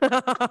 8.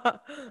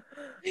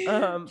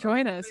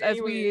 Join us as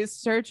we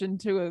search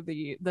into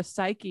the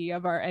psyche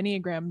of our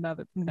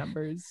Enneagram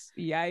numbers.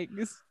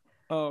 Yikes.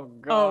 Oh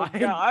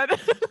God.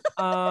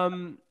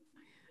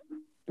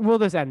 We'll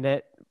just end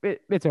it.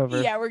 It's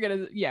over. Yeah, we're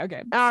gonna. Yeah,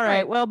 okay. All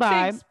right. Well,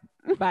 bye. Thanks.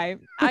 Bye.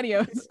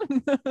 Adios.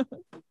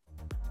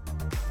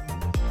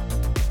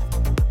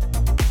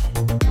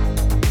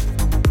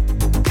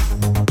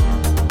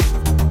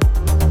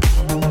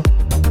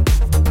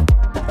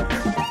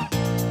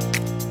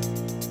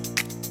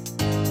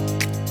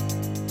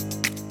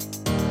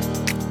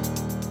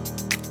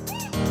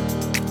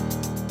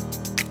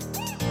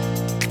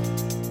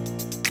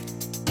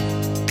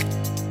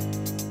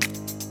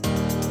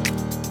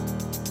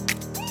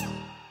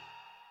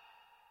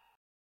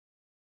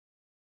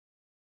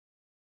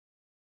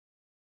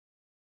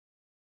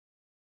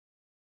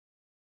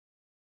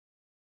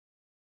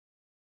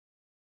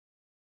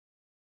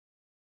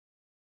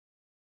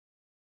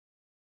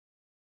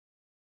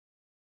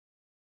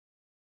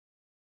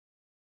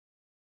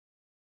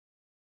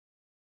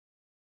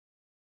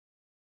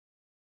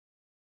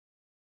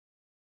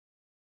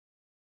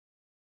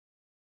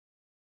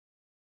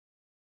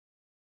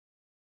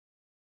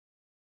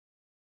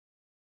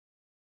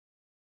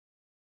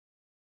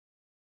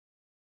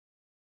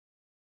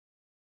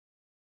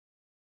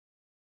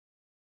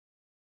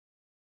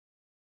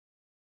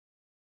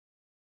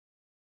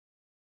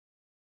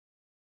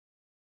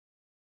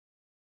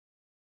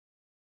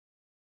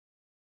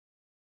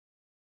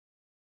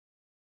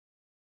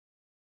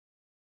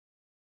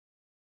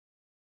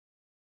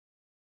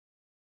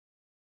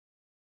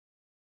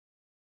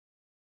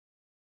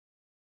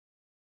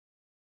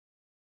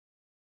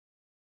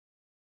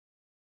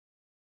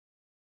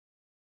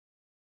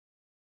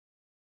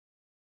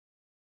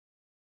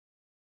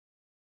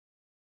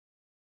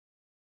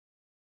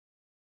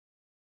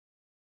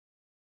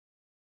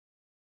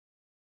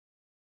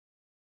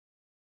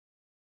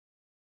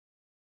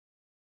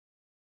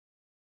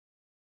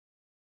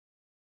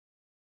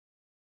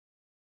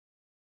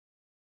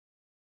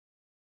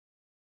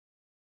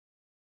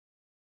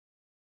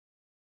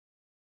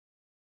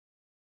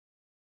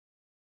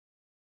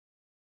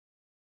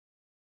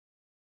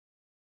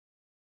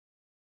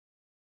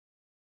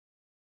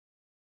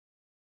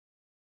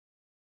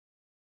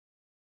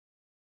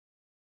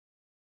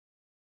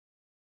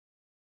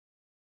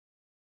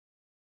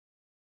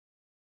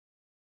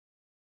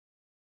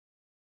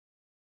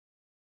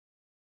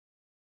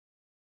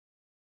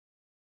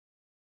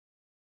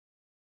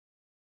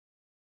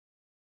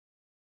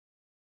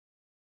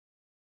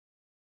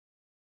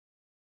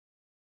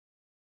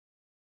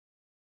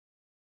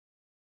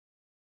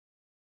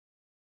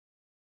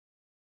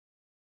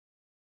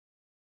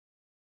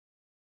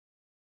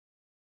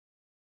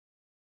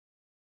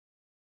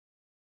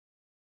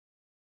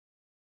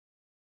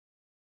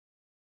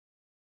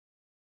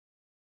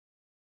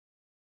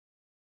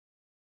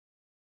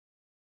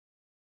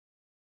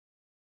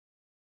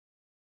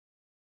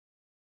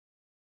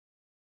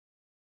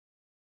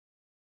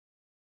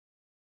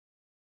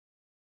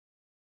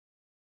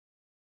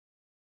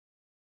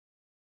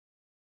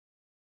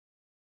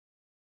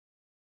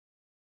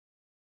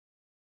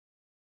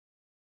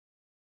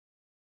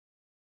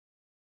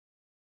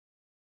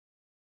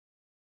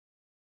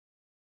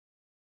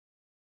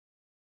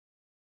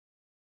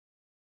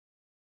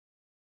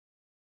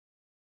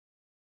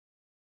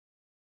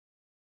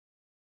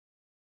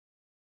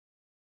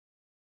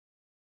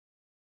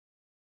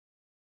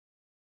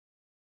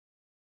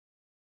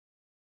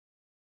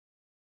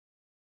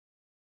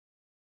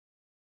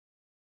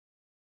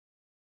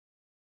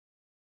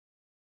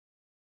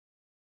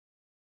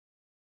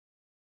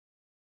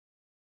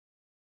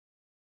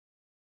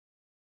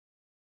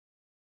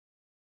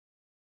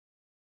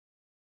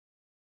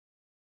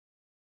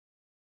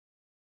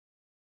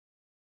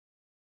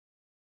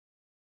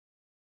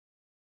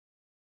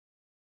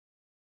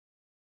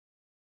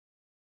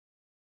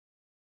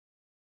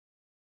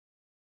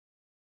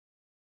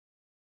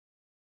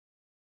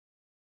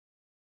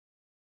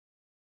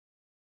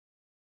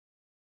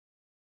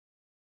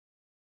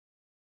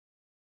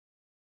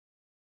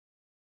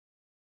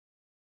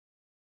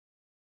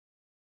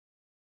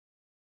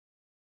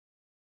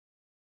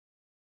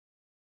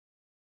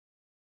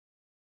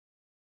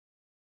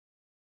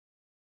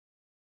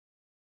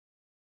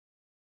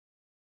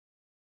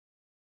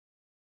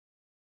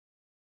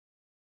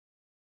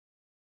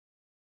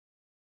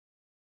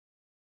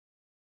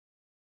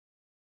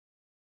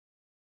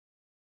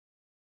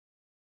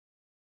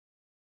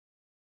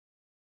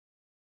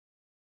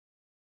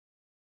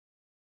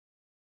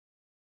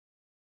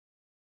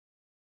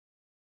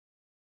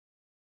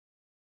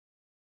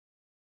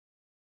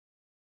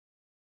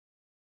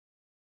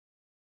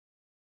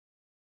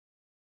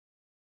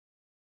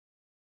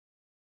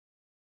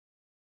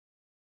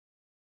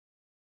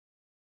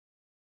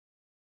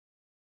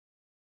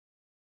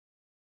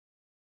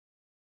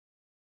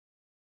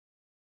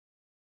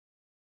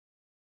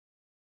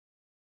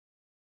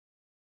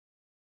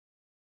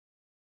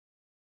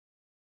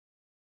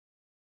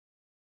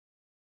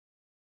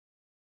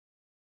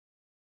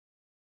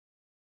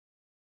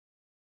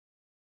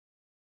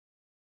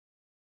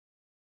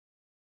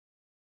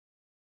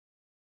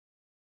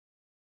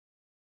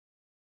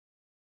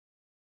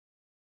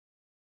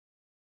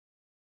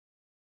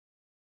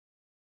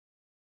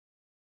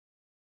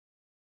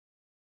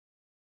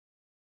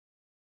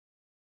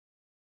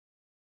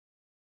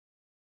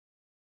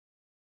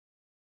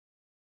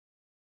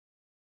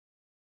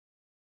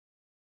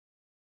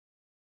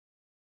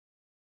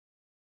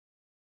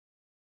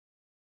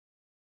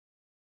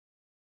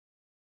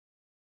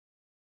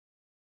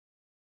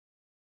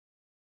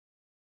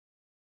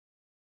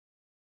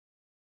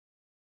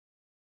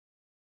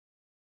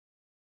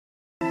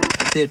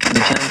 The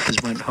janitors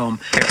went home.